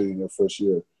 especially in your first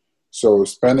year. So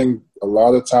spending a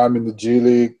lot of time in the G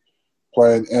League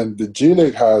playing, and the G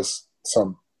League has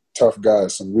some tough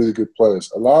guys, some really good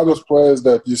players. A lot of those players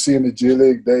that you see in the G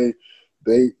League, they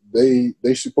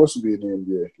supposed to be in the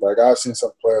NBA. Like I've seen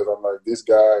some players, I'm like, this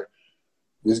guy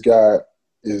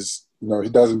is, he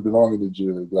doesn't belong in the G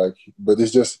League. Like, but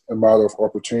it's just a matter of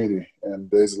opportunity, and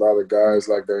there's a lot of guys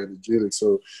like that in the G League.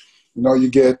 So, you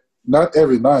get not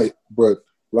every night, but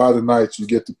a lot of nights you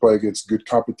get to play against good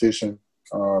competition.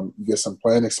 You get some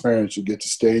playing experience. You get to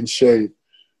stay in shape,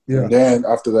 Yeah. and then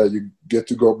after that, you get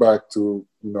to go back to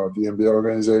the NBA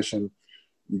organization.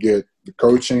 You get the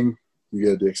coaching, you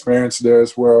get the experience there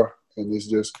as well, and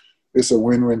it's a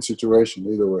win-win situation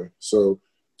either way. So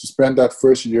to spend that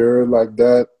first year like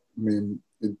that, I mean,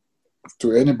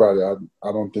 to anybody,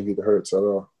 I don't think it hurts at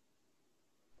all.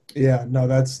 Yeah, no,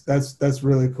 that's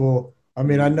really cool. I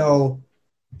mean, I know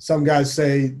some guys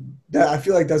say that. I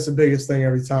feel like that's the biggest thing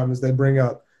every time is they bring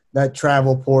up that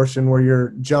travel portion where you're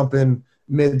jumping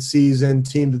mid-season,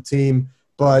 team to team.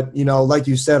 But like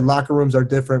you said, locker rooms are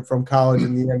different from college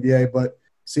and the NBA. But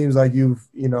seems like you've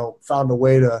found a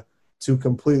way to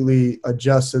completely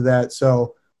adjust to that.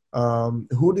 So,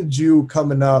 who did you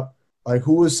coming up? Like,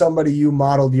 who was somebody you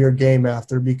modeled your game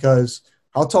after? Because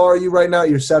how tall are you right now?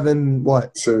 You're seven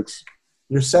what? 6.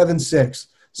 You're 7'6".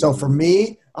 So for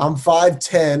me, I'm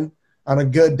 5'10" on a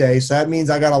good day. So that means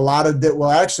I got a lot of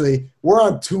well, actually, we're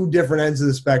on two different ends of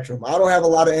the spectrum. I don't have a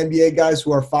lot of NBA guys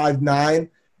who are 5'9".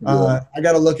 Yeah. I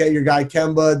got to look at your guy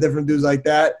Kemba, different dudes like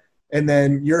that, and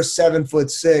then you're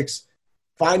 7'6".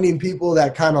 Finding people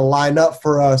that kind of line up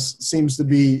for us seems to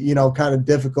be kind of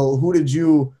difficult. Who did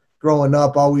you growing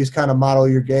up always kind of model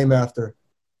your game after?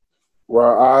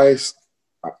 Well,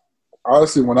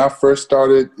 honestly, when I first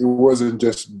started, it wasn't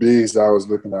just bigs that I was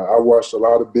looking at. I watched a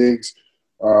lot of bigs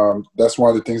That's one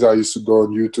of the things I used to go on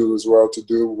YouTube as well to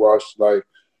do. I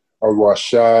would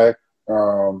watch Shaq.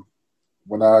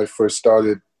 When I first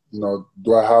started,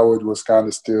 Dwight Howard was kind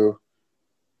of still,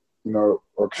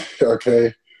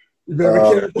 okay. You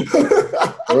better be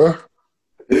careful. Huh?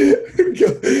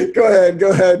 Go ahead.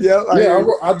 Yep. Yeah,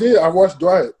 I did. I watched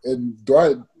Dwight, and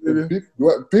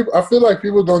people. I feel like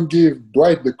people don't give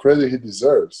Dwight the credit he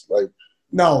deserves. Like,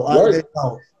 no, they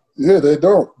don't. Yeah, they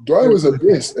don't. Dwight was a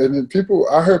beast, and then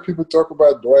I heard people talk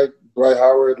about Dwight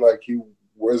Howard like he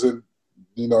wasn't,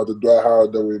 the Dwight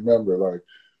Howard that we remember. Like,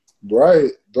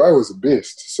 Dwight was a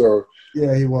beast. So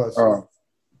yeah, he was.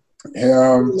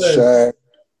 Him, Shaq.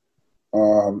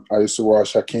 I used to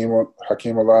watch Hakeem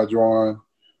Olajuwon.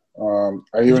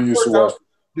 I even used to watch.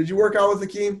 Did you work out with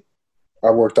Hakeem?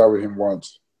 I worked out with him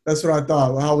once. That's what I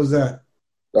thought. How was that?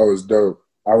 That was dope.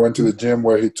 I went to the gym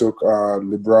where he took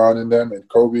LeBron and them and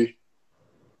Kobe,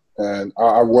 and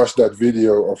I watched that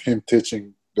video of him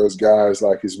teaching those guys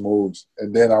like his moves.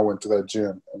 And then I went to that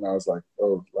gym, and I was like,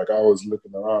 oh, like I was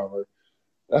looking around like,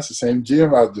 that's the same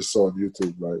gym I just saw on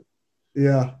YouTube. Like,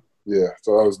 yeah.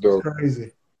 So that was dope. That's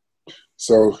crazy.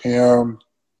 So him,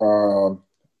 I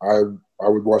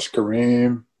would watch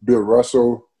Kareem, Bill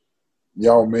Russell,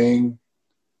 Yao Ming.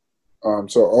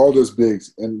 So all those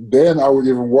bigs, and then I would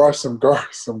even watch some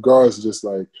guards just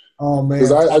like. Oh man!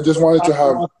 Because I just wanted to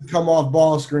have come off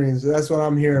ball screens. That's what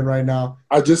I'm hearing right now.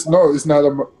 I just know it's not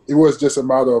it was just a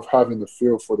matter of having the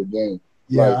feel for the game.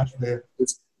 Yeah, like,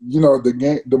 it's the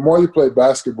game. The more you play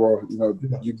basketball,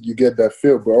 you get that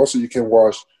feel, but also you can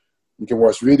watch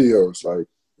videos. Like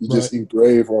you just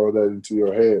engrave all of that into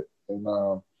your head, and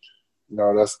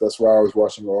that's why I was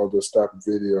watching all those type of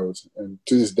videos, and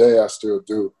to this day I still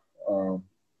do.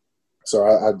 So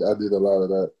I did a lot of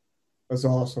that. That's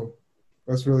awesome.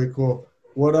 That's really cool.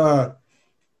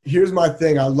 Here's my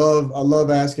thing. I love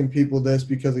asking people this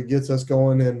because it gets us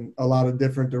going in a lot of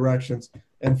different directions.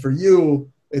 And for you,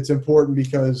 it's important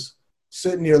because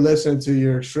sitting here listening to you,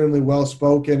 you're extremely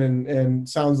well-spoken and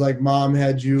sounds like mom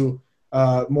had you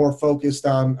more focused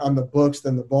on the books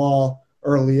than the ball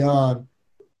early on.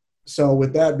 So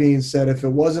with that being said, if it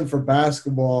wasn't for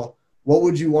basketball, what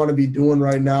would you want to be doing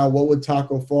right now? What would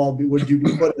Tacko Fall be? Would you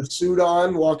be putting a suit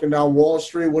on, walking down Wall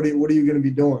Street? What are you going to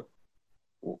be doing?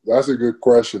 That's a good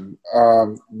question.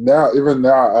 Now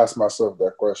I ask myself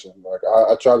that question. Like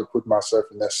I try to put myself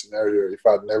in that scenario if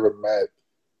I'd never met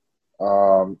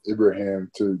Ibrahim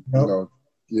to,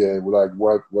 like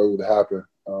what would happen.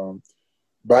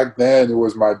 Back then, it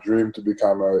was my dream to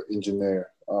become an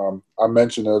engineer. I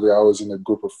mentioned earlier I was in a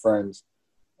group of friends.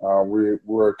 We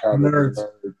were kind of nerds.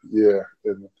 Yeah,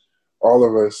 and all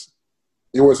of us.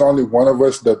 It was only one of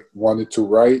us that wanted to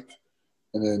write,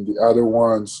 and then the other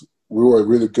ones we were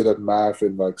really good at math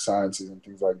and like sciences and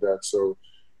things like that. So,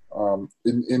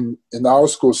 in our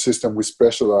school system, we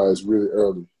specialize really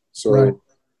early. So,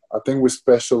 I think we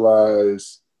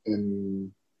specialize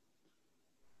in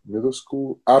middle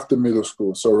school, after middle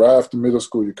school. So right after middle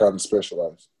school, you kind of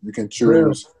specialize. You can choose.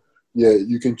 Really? Yeah,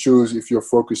 you can choose if your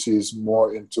focus is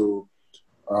more into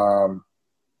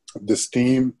the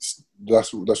STEAM.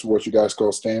 That's what you guys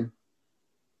call STEM.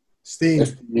 STEAM.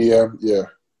 Yeah.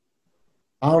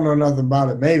 I don't know nothing about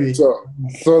it. Maybe. So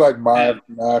like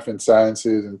math and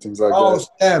sciences and things like that. Oh,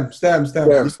 STEM.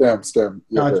 STEM.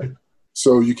 Yeah. Gotcha.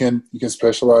 So you can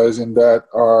specialize in that,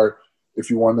 or if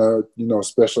you want to,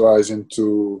 specialize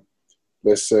into,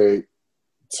 let's say,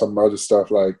 some other stuff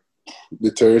like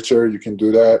literature, you can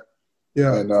do that.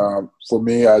 Yeah. And for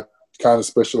me, I kind of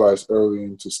specialized early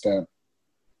into STEM.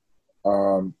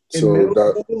 In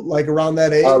middle school, like around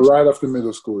that age? Right after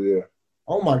middle school, yeah.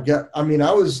 Oh my God! I mean,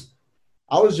 I was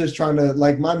just trying to,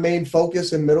 like, my main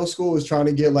focus in middle school was trying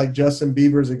to get like Justin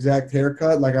Bieber's exact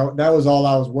haircut. Like that was all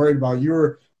I was worried about. You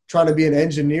were trying to be an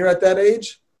engineer at that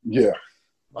age? Yeah.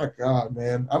 My God,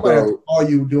 man. I might have to call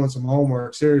you doing some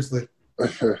homework, seriously.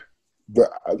 But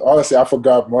honestly, I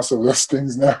forgot most of those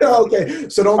things now. Okay,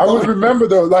 so don't. I would remember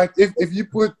though. Like if you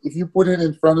put it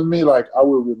in front of me, like I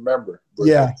will remember. But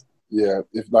yeah.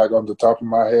 If like on the top of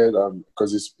my head,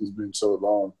 because it's been so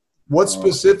long. What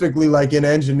specifically, like in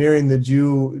engineering, did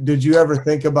you ever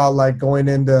think about like going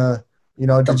into?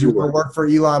 Did you work for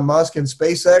Elon Musk and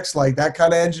SpaceX, like that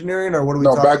kind of engineering, or what are we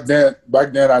talking about? No,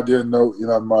 back then I didn't know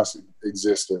Elon Musk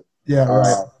existed. Yeah,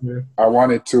 right. I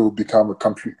wanted to become a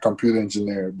computer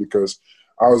engineer because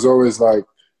I was always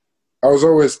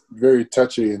very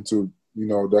touchy into,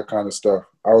 that kind of stuff.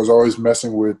 I was always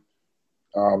messing with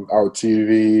our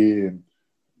TV and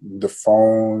the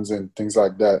phones and things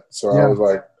like that. So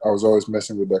I was always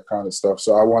messing with that kind of stuff.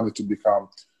 So I wanted to become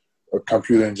a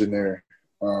computer engineer.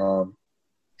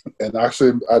 And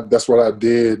actually, that's what I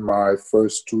did my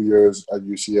first 2 years at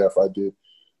UCF. I did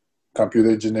computer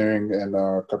engineering and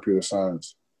computer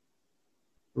science.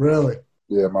 Really?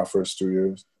 Yeah, my first 2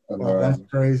 years. And Wow, that's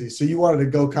crazy. So you wanted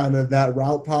to go kind of that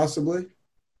route possibly?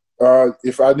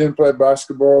 if I didn't play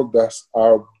basketball,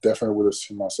 I definitely would have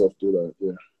seen myself do that.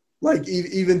 Yeah. Like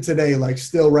even today, like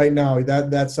still right now,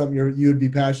 that's something you'd be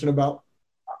passionate about?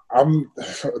 I'm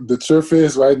the truth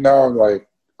is right now, like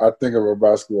I think about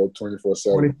basketball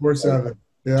 24/7. 24/7.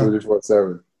 Yeah.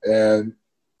 24/7. And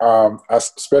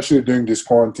especially during this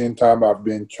quarantine time, I've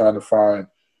been trying to find,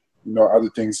 other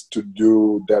things to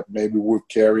do that maybe would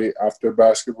carry after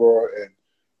basketball. And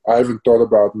I even thought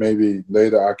about maybe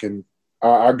later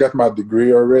I got my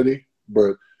degree already,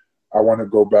 but I want to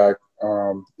go back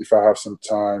if I have some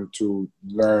time to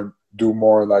do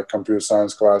more like computer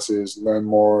science classes, learn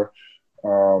more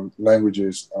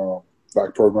languages,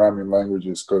 like programming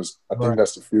languages, because I think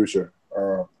that's the future,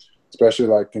 especially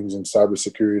like things in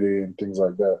cybersecurity and things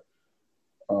like that.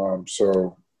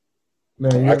 So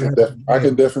Man, I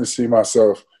can definitely see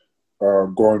myself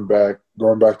going back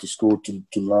to school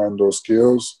to learn those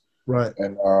skills, right.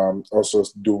 and also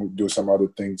do some other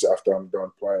things after I'm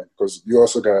done playing. Because you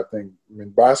also got to think, I mean,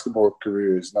 basketball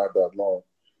career is not that long.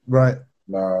 Right.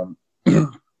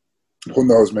 Who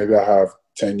knows? Maybe I have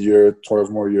 10 years,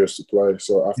 12 more years to play.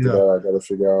 So after that, I got to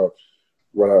figure out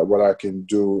what I can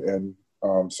do, and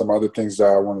some other things that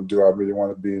I want to do. I really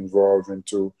want to be involved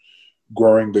into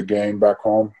growing the game back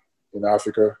home in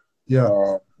Africa.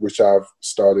 Which I've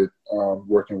started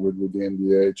working with the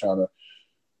NBA, trying to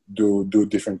do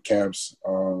different camps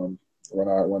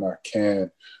when I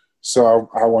can. So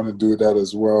I want to do that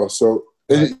as well. So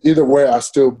either way, I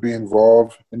still be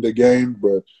involved in the game,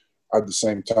 but at the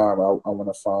same time, I want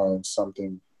to find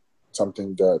something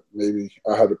that maybe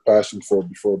I had a passion for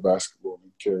before basketball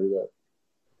and carry that.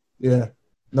 Yeah.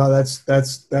 No,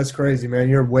 that's crazy, man.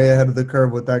 You're way ahead of the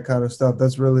curve with that kind of stuff.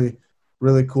 That's really,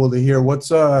 really cool to hear.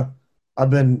 What's I've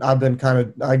been kind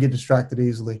of, I get distracted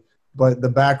easily, but the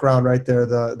background right there,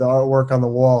 the artwork on the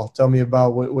wall. Tell me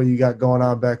about what you got going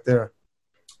on back there.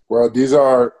 Well, these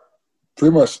are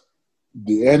pretty much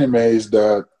the animes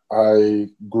that I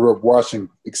grew up watching,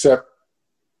 except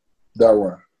that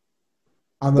one.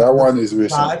 That one is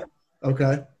recent. Side?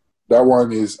 Okay. That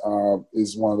one is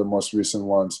one of the most recent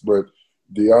ones, but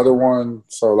the other one,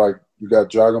 so like you got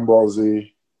Dragon Ball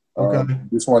Z. Okay.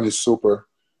 This one is Super,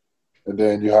 and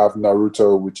then you have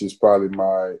Naruto, which is probably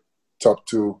my top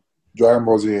two. Dragon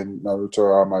Ball Z and Naruto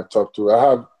are my top two. I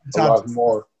have a lot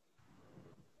more.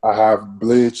 I have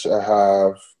Bleach. I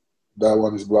have that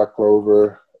one is Black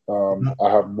Clover. I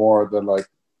have more than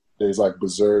there's like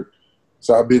Berserk.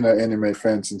 So I've been an anime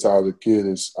fan since I was a kid.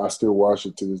 I still watch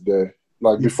it to this day.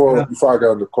 Like before I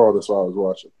got on the call, that's what I was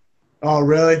watching. Oh,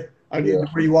 really?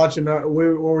 Were you watching? What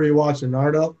were you watching?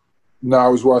 Naruto? No, I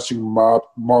was watching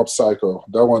Mob Psycho.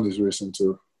 That one is recent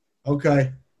too.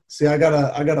 Okay. See, I got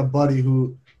a buddy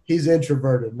who he's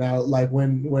introverted now. Like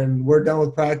when we're done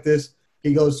with practice,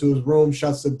 he goes to his room,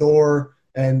 shuts the door,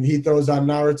 and he throws on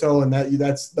Naruto, and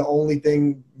that's the only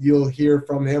thing you'll hear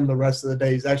from him the rest of the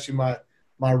day. He's actually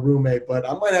my roommate, but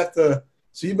I might have to.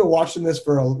 So you've been watching this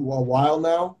for a while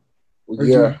now?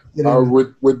 Yeah,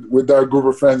 with that group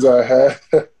of friends I had,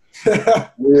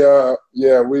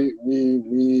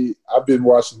 I've been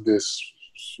watching this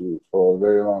for a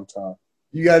very long time.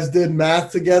 You guys did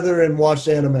math together and watched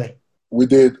anime. We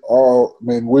did all. I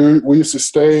mean, we used to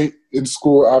stay in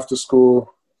school after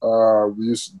school.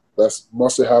 That's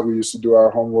mostly how we used to do our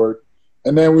homework.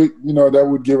 And then that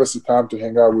would give us the time to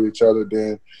hang out with each other.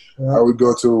 Then I would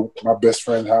go to my best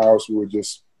friend's house. We would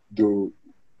just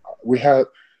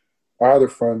I had a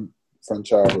fun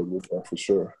childhood with that for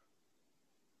sure.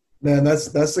 Man, that's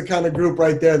the kind of group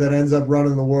right there that ends up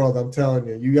running the world. I'm telling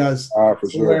you, you guys, for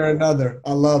somewhere or another.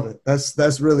 I love it.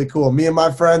 That's really cool. Me and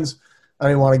my friends, I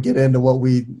didn't want to get into what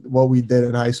we did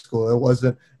in high school. It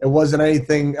wasn't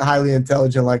anything highly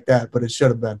intelligent like that, but it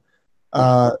should have been.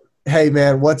 Hey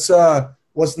man, what's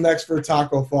next for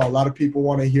Taco Fall? A lot of people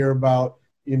want to hear about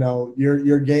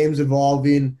your game's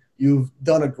evolving. You've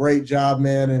done a great job,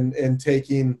 man, in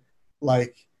taking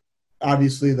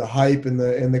obviously the hype and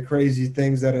the crazy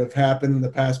things that have happened in the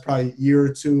past probably year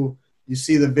or two. You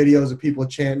see the videos of people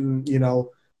chanting,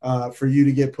 for you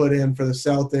to get put in for the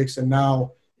Celtics, and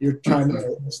now you're trying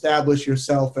to establish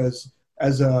yourself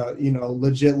as a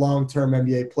legit long-term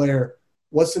NBA player.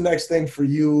 What's the next thing for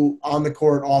you on the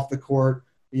court, off the court?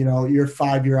 Your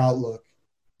 5-year outlook.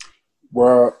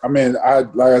 Well, I mean,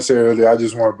 like I said earlier, I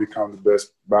just want to become the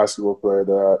best basketball player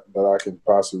that I can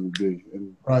possibly be,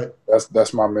 and right.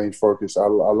 That's my main focus. I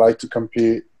like to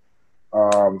compete.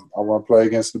 I want to play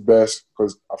against the best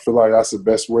because I feel like that's the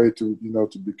best way to,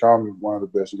 to become one of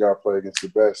the best. You got to play against the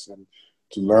best and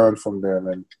to learn from them.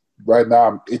 And right now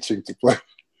I'm itching to play.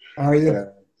 Are you?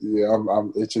 And yeah,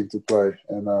 I'm itching to play,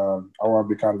 and I want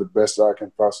to become the best I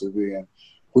can possibly be. And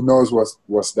who knows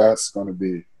what's that's going to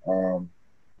be.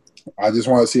 I just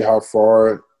want to see how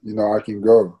far I can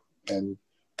go, and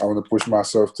I want to push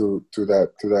myself to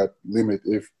that limit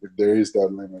if there is that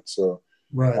limit. So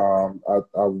right. I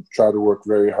try to work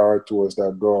very hard towards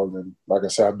that goal. And like I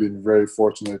said, I've been very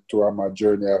fortunate throughout my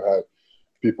journey. I've had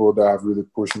people that have really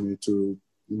pushed me to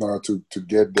to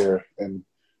get there, and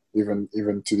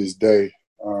even to this day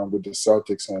with the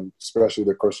Celtics, and especially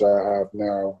the coach I have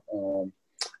now,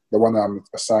 the one I'm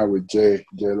assigned with, Jay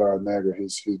Larranaga.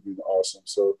 He's been awesome.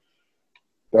 So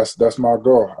that's my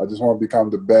goal. I just want to become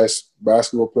the best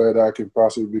basketball player that I can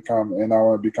possibly become, and I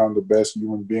want to become the best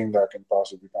human being that I can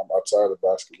possibly become outside of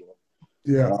basketball.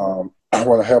 Yeah. I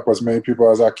want to help as many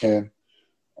people as I can,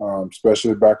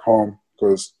 especially back home,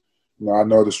 because I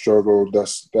know the struggle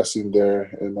that's in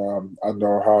there, and I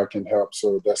know how I can help.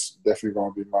 So that's definitely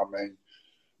going to be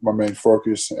my main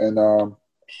focus. And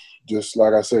just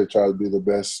like I said, try to be the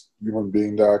best human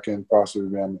being that I can possibly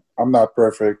be. I'm not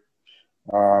perfect.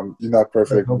 You're not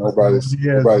perfect. Nobody's.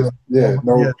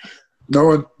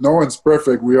 No one's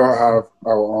perfect. We all have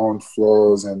our own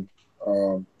flaws and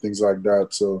things like that.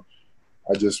 So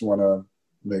I just want to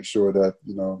make sure that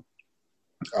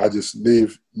I just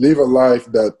live a life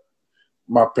that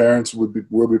my parents will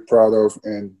be proud of,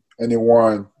 and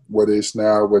anyone, whether it's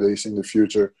now, whether it's in the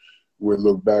future, will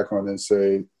look back on and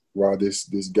say, wow, this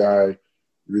guy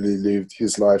really lived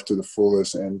his life to the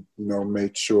fullest, and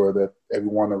made sure that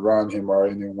everyone around him or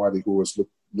anybody who was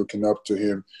looking up to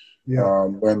him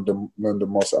learned the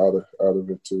most out of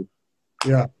it too.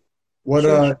 Yeah. What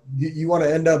you want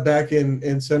to end up back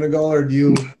in Senegal, or do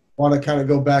you want to kind of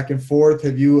go back and forth?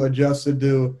 Have you adjusted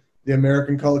to the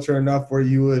American culture enough where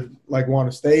you would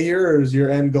want to stay here, or is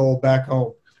your end goal back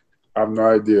home? I have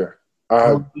no idea.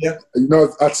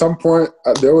 At some point,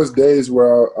 there was days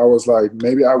where I was like,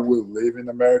 maybe I would live in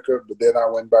America, but then I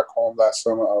went back home last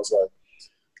summer. I was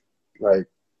like,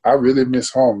 I really miss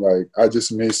home. Like, I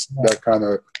just miss that kind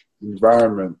of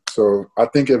environment. So I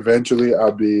think eventually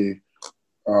I'll be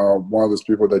one of those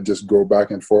people that just go back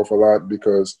and forth a lot,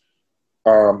 because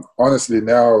honestly,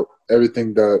 now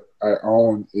everything that I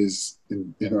own is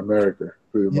in America,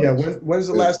 pretty much. Yeah. When's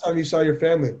the last time you saw your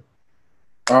family?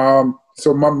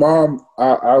 So my mom,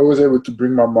 I was able to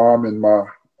bring my mom and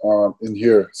in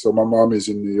here. So my mom is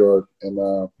in New York, and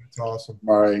that's awesome.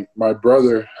 My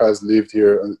brother has lived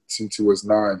here since he was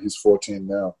 9. He's 14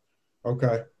 now.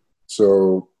 Okay.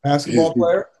 So basketball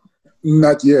player?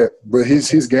 Not yet, but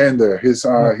he's getting there. He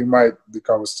might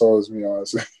become as tall as me,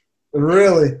 honestly.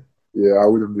 Really? Yeah, I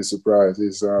wouldn't be surprised.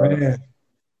 He's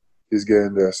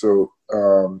getting there. So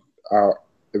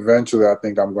eventually, I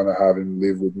think I'm gonna have him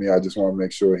live with me. I just want to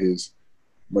make sure he's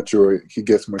mature. He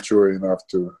gets mature enough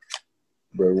to.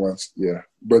 But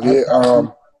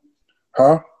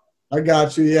I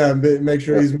got you. Yeah, make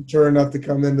sure he's mature enough to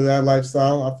come into that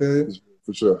lifestyle. I feel you.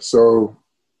 For sure. So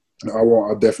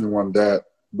I definitely want that.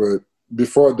 But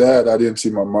before that, I didn't see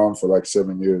my mom for like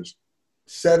 7 years.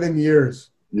 7 years.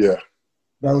 Yeah.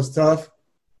 That was tough.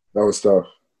 That was tough.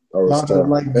 Of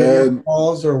video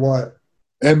calls or what?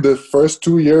 And the first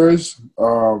 2 years,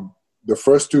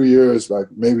 like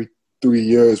maybe 3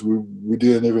 years, we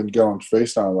didn't even get on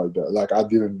FaceTime like that. Like I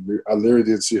literally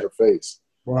didn't see her face.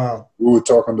 Wow. We would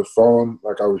talk on the phone,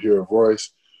 like I would hear her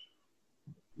voice,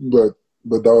 but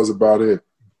that was about it.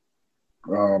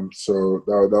 So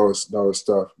that was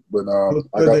tough. But I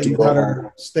got to go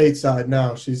home. Stateside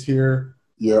now. She's here.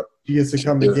 Yep. She gets to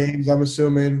come to games, I'm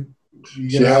assuming.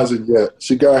 She hasn't yet.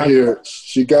 She got here.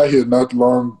 She got here not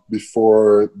long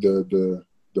before the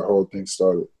whole thing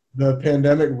started. The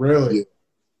pandemic, really? Yeah.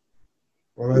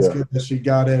 Well, that's good that she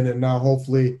got in, and now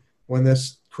hopefully when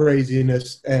this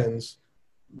craziness ends,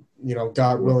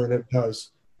 God willing it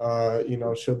does,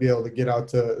 she'll be able to get out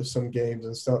to some games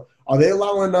and stuff. Are they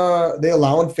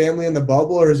allowing family in the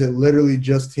bubble, or is it literally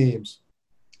just teams?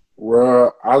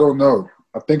 Well, I don't know.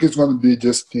 I think it's going to be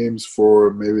just teams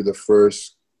for maybe the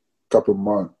first couple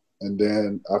months, and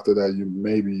then after that, you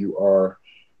may be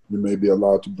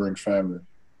allowed to bring family.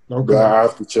 Okay. But I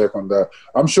have to check on that.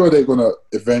 I'm sure they're going to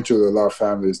eventually allow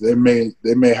families. They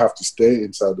may have to stay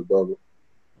inside the bubble.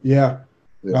 Yeah.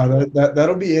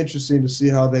 That'll be interesting to see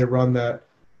how they run that.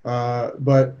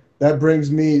 But that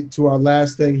brings me to our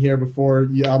last thing here before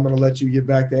I'm going to let you get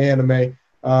back to anime.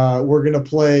 We're going to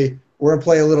play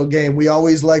a little game. We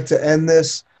always like to end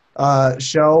this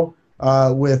show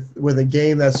with a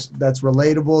game that's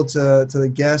relatable to the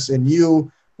guests and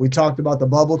you. We talked about the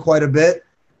bubble quite a bit.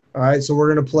 All right, so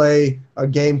we're going to play a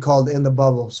game called In the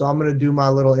Bubble. So I'm going to do my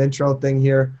little intro thing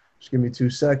here. Just give me 2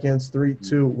 seconds. 3,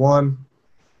 2, 1.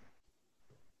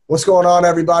 What's going on,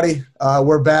 everybody?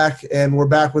 We're back, and we're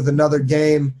back with another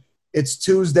game. It's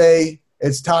Tuesday.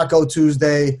 It's Taco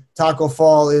Tuesday. Taco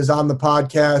Fall is on the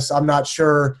podcast. I'm not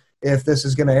sure if this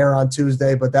is going to air on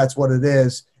Tuesday, but that's what it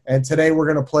is. And today we're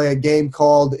going to play a game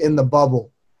called In the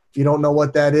Bubble. If you don't know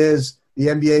what that is, the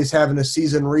NBA is having a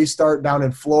season restart down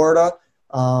in Florida.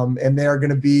 And they're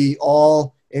going to be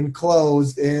all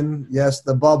enclosed in, yes,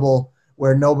 the bubble,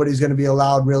 where nobody's going to be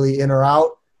allowed really in or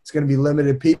out. It's going to be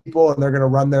limited people, and they're going to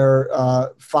run their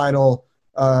final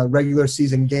regular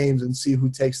season games and see who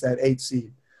takes that 8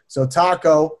 seed. So,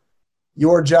 Taco,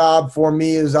 your job for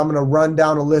me is I'm going to run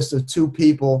down a list of 2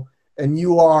 people, and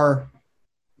you are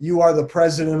the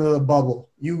president of the bubble.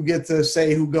 You get to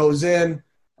say who goes in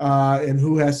and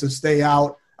who has to stay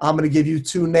out. I'm going to give you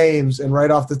 2 names, and right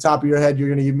off the top of your head, you're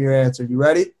going to give me your answer. You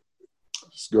ready?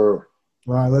 Let's go. All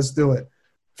right, let's do it.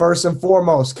 First and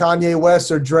foremost, Kanye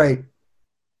West or Drake?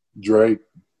 Drake.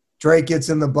 Drake gets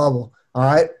in the bubble. All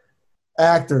right.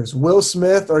 Actors, Will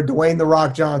Smith or Dwayne The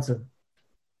Rock Johnson?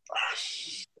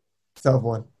 Tough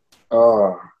one.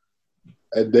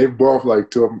 And they both like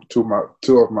two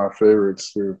of my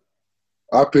favorites too.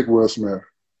 I pick Will Smith.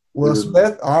 Will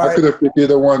Smith? All right. I could have picked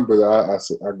either one, but I go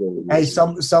with Will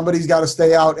Smith. Somebody's got to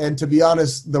stay out. And to be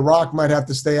honest, The Rock might have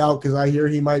to stay out because I hear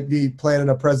he might be planning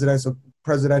a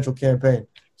presidential campaign.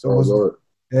 So Lord.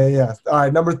 Yeah. All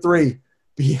right, number 3,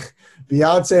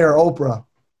 Beyonce or Oprah?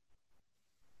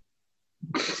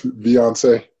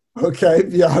 Beyonce. Okay,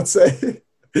 Beyonce.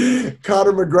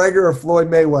 Conor McGregor or Floyd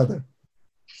Mayweather?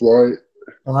 Floyd.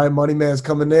 All right, Money Man's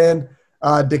coming in.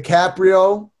 Leonardo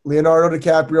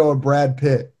DiCaprio or Brad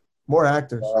Pitt? More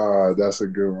actors. That's a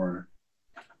good one.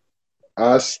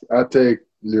 I take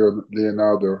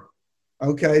Leonardo.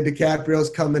 Okay,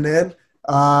 DiCaprio's coming in.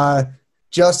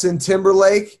 Justin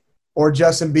Timberlake or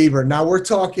Justin Bieber? Now we're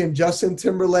talking Justin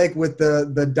Timberlake with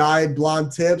the dyed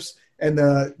blonde tips and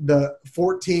the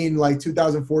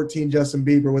 2014 Justin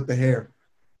Bieber with the hair.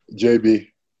 JB.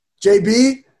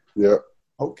 JB? Yeah.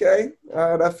 Okay.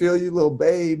 All right, I feel you, little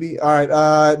baby. All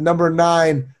right, number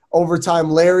 9, Overtime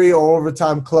Larry or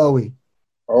Overtime Chloe?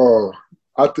 Oh,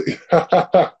 I think.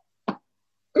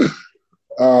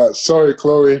 Sorry,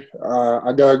 Chloe.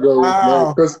 I gotta go with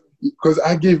Larry because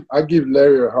I give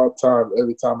Larry a hard time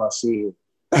every time I see him.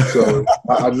 So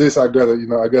at least I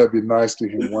gotta be nice to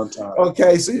him one time.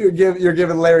 Okay, so you're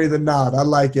giving Larry the nod. I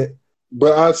like it.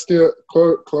 But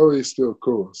Chloe is still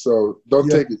cool. So don't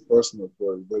take it personal,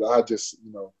 Chloe. But I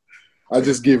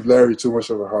just give Larry too much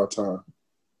of a hard time.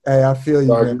 Hey, I feel you,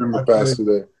 so man. I give him a pass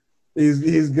today.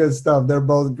 He's good stuff. They're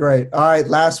both great. All right,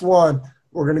 last one.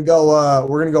 We're gonna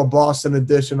go Boston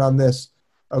edition on this.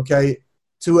 Okay,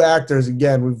 2 actors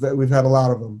again. We've had a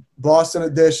lot of them. Boston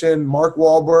edition: Mark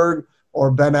Wahlberg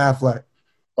or Ben Affleck?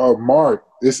 Oh, Mark.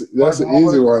 That's an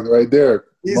easy one right there.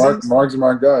 Easy? Mark's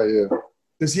my guy. Yeah.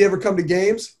 Does he ever come to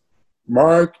games?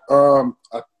 Mark, I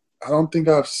don't think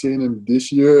I've seen him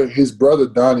this year. His brother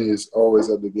Donnie is always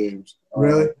at the games.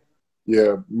 Really?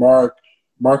 Yeah, Mark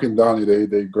and Donnie,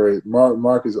 they great.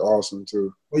 Mark is awesome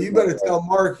too. Well, you better tell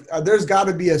Mark. There's got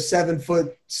to be a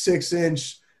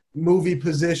 7'6" movie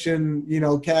position,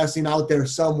 casting out there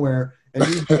somewhere, and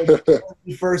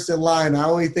he's first in line. I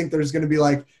only think there's going to be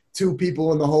like 2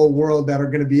 people in the whole world that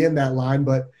are going to be in that line,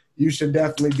 but you should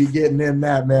definitely be getting in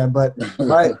that, man. But all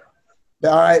right,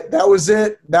 that was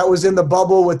it. That was In the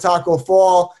Bubble with Taco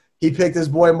Fall. He picked his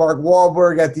boy Mark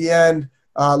Wahlberg at the end.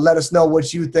 Let us know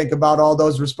what you think about all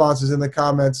those responses in the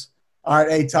comments. All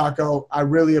right, hey, Taco, I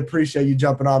really appreciate you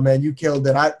jumping on, man. You killed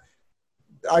it. I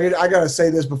got to say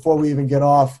this before we even get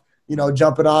off.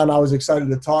 Jumping on, I was excited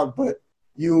to talk, but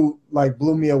you,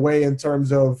 blew me away in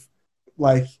terms of,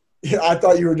 I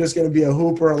thought you were just going to be a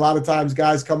hooper. A lot of times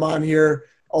guys come on here,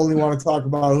 only want to talk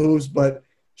about hoops, but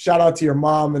shout out to your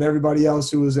mom and everybody else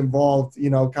who was involved,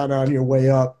 kind of on your way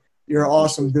up. You're an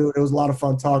awesome dude. It was a lot of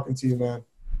fun talking to you, man.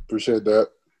 Appreciate that.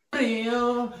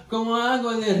 Rio, como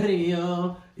agua de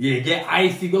Rio. Yeah, get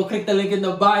icy. Go click the link in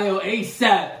the bio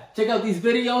ASAP. Check out these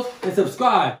videos and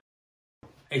subscribe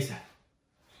ASAP.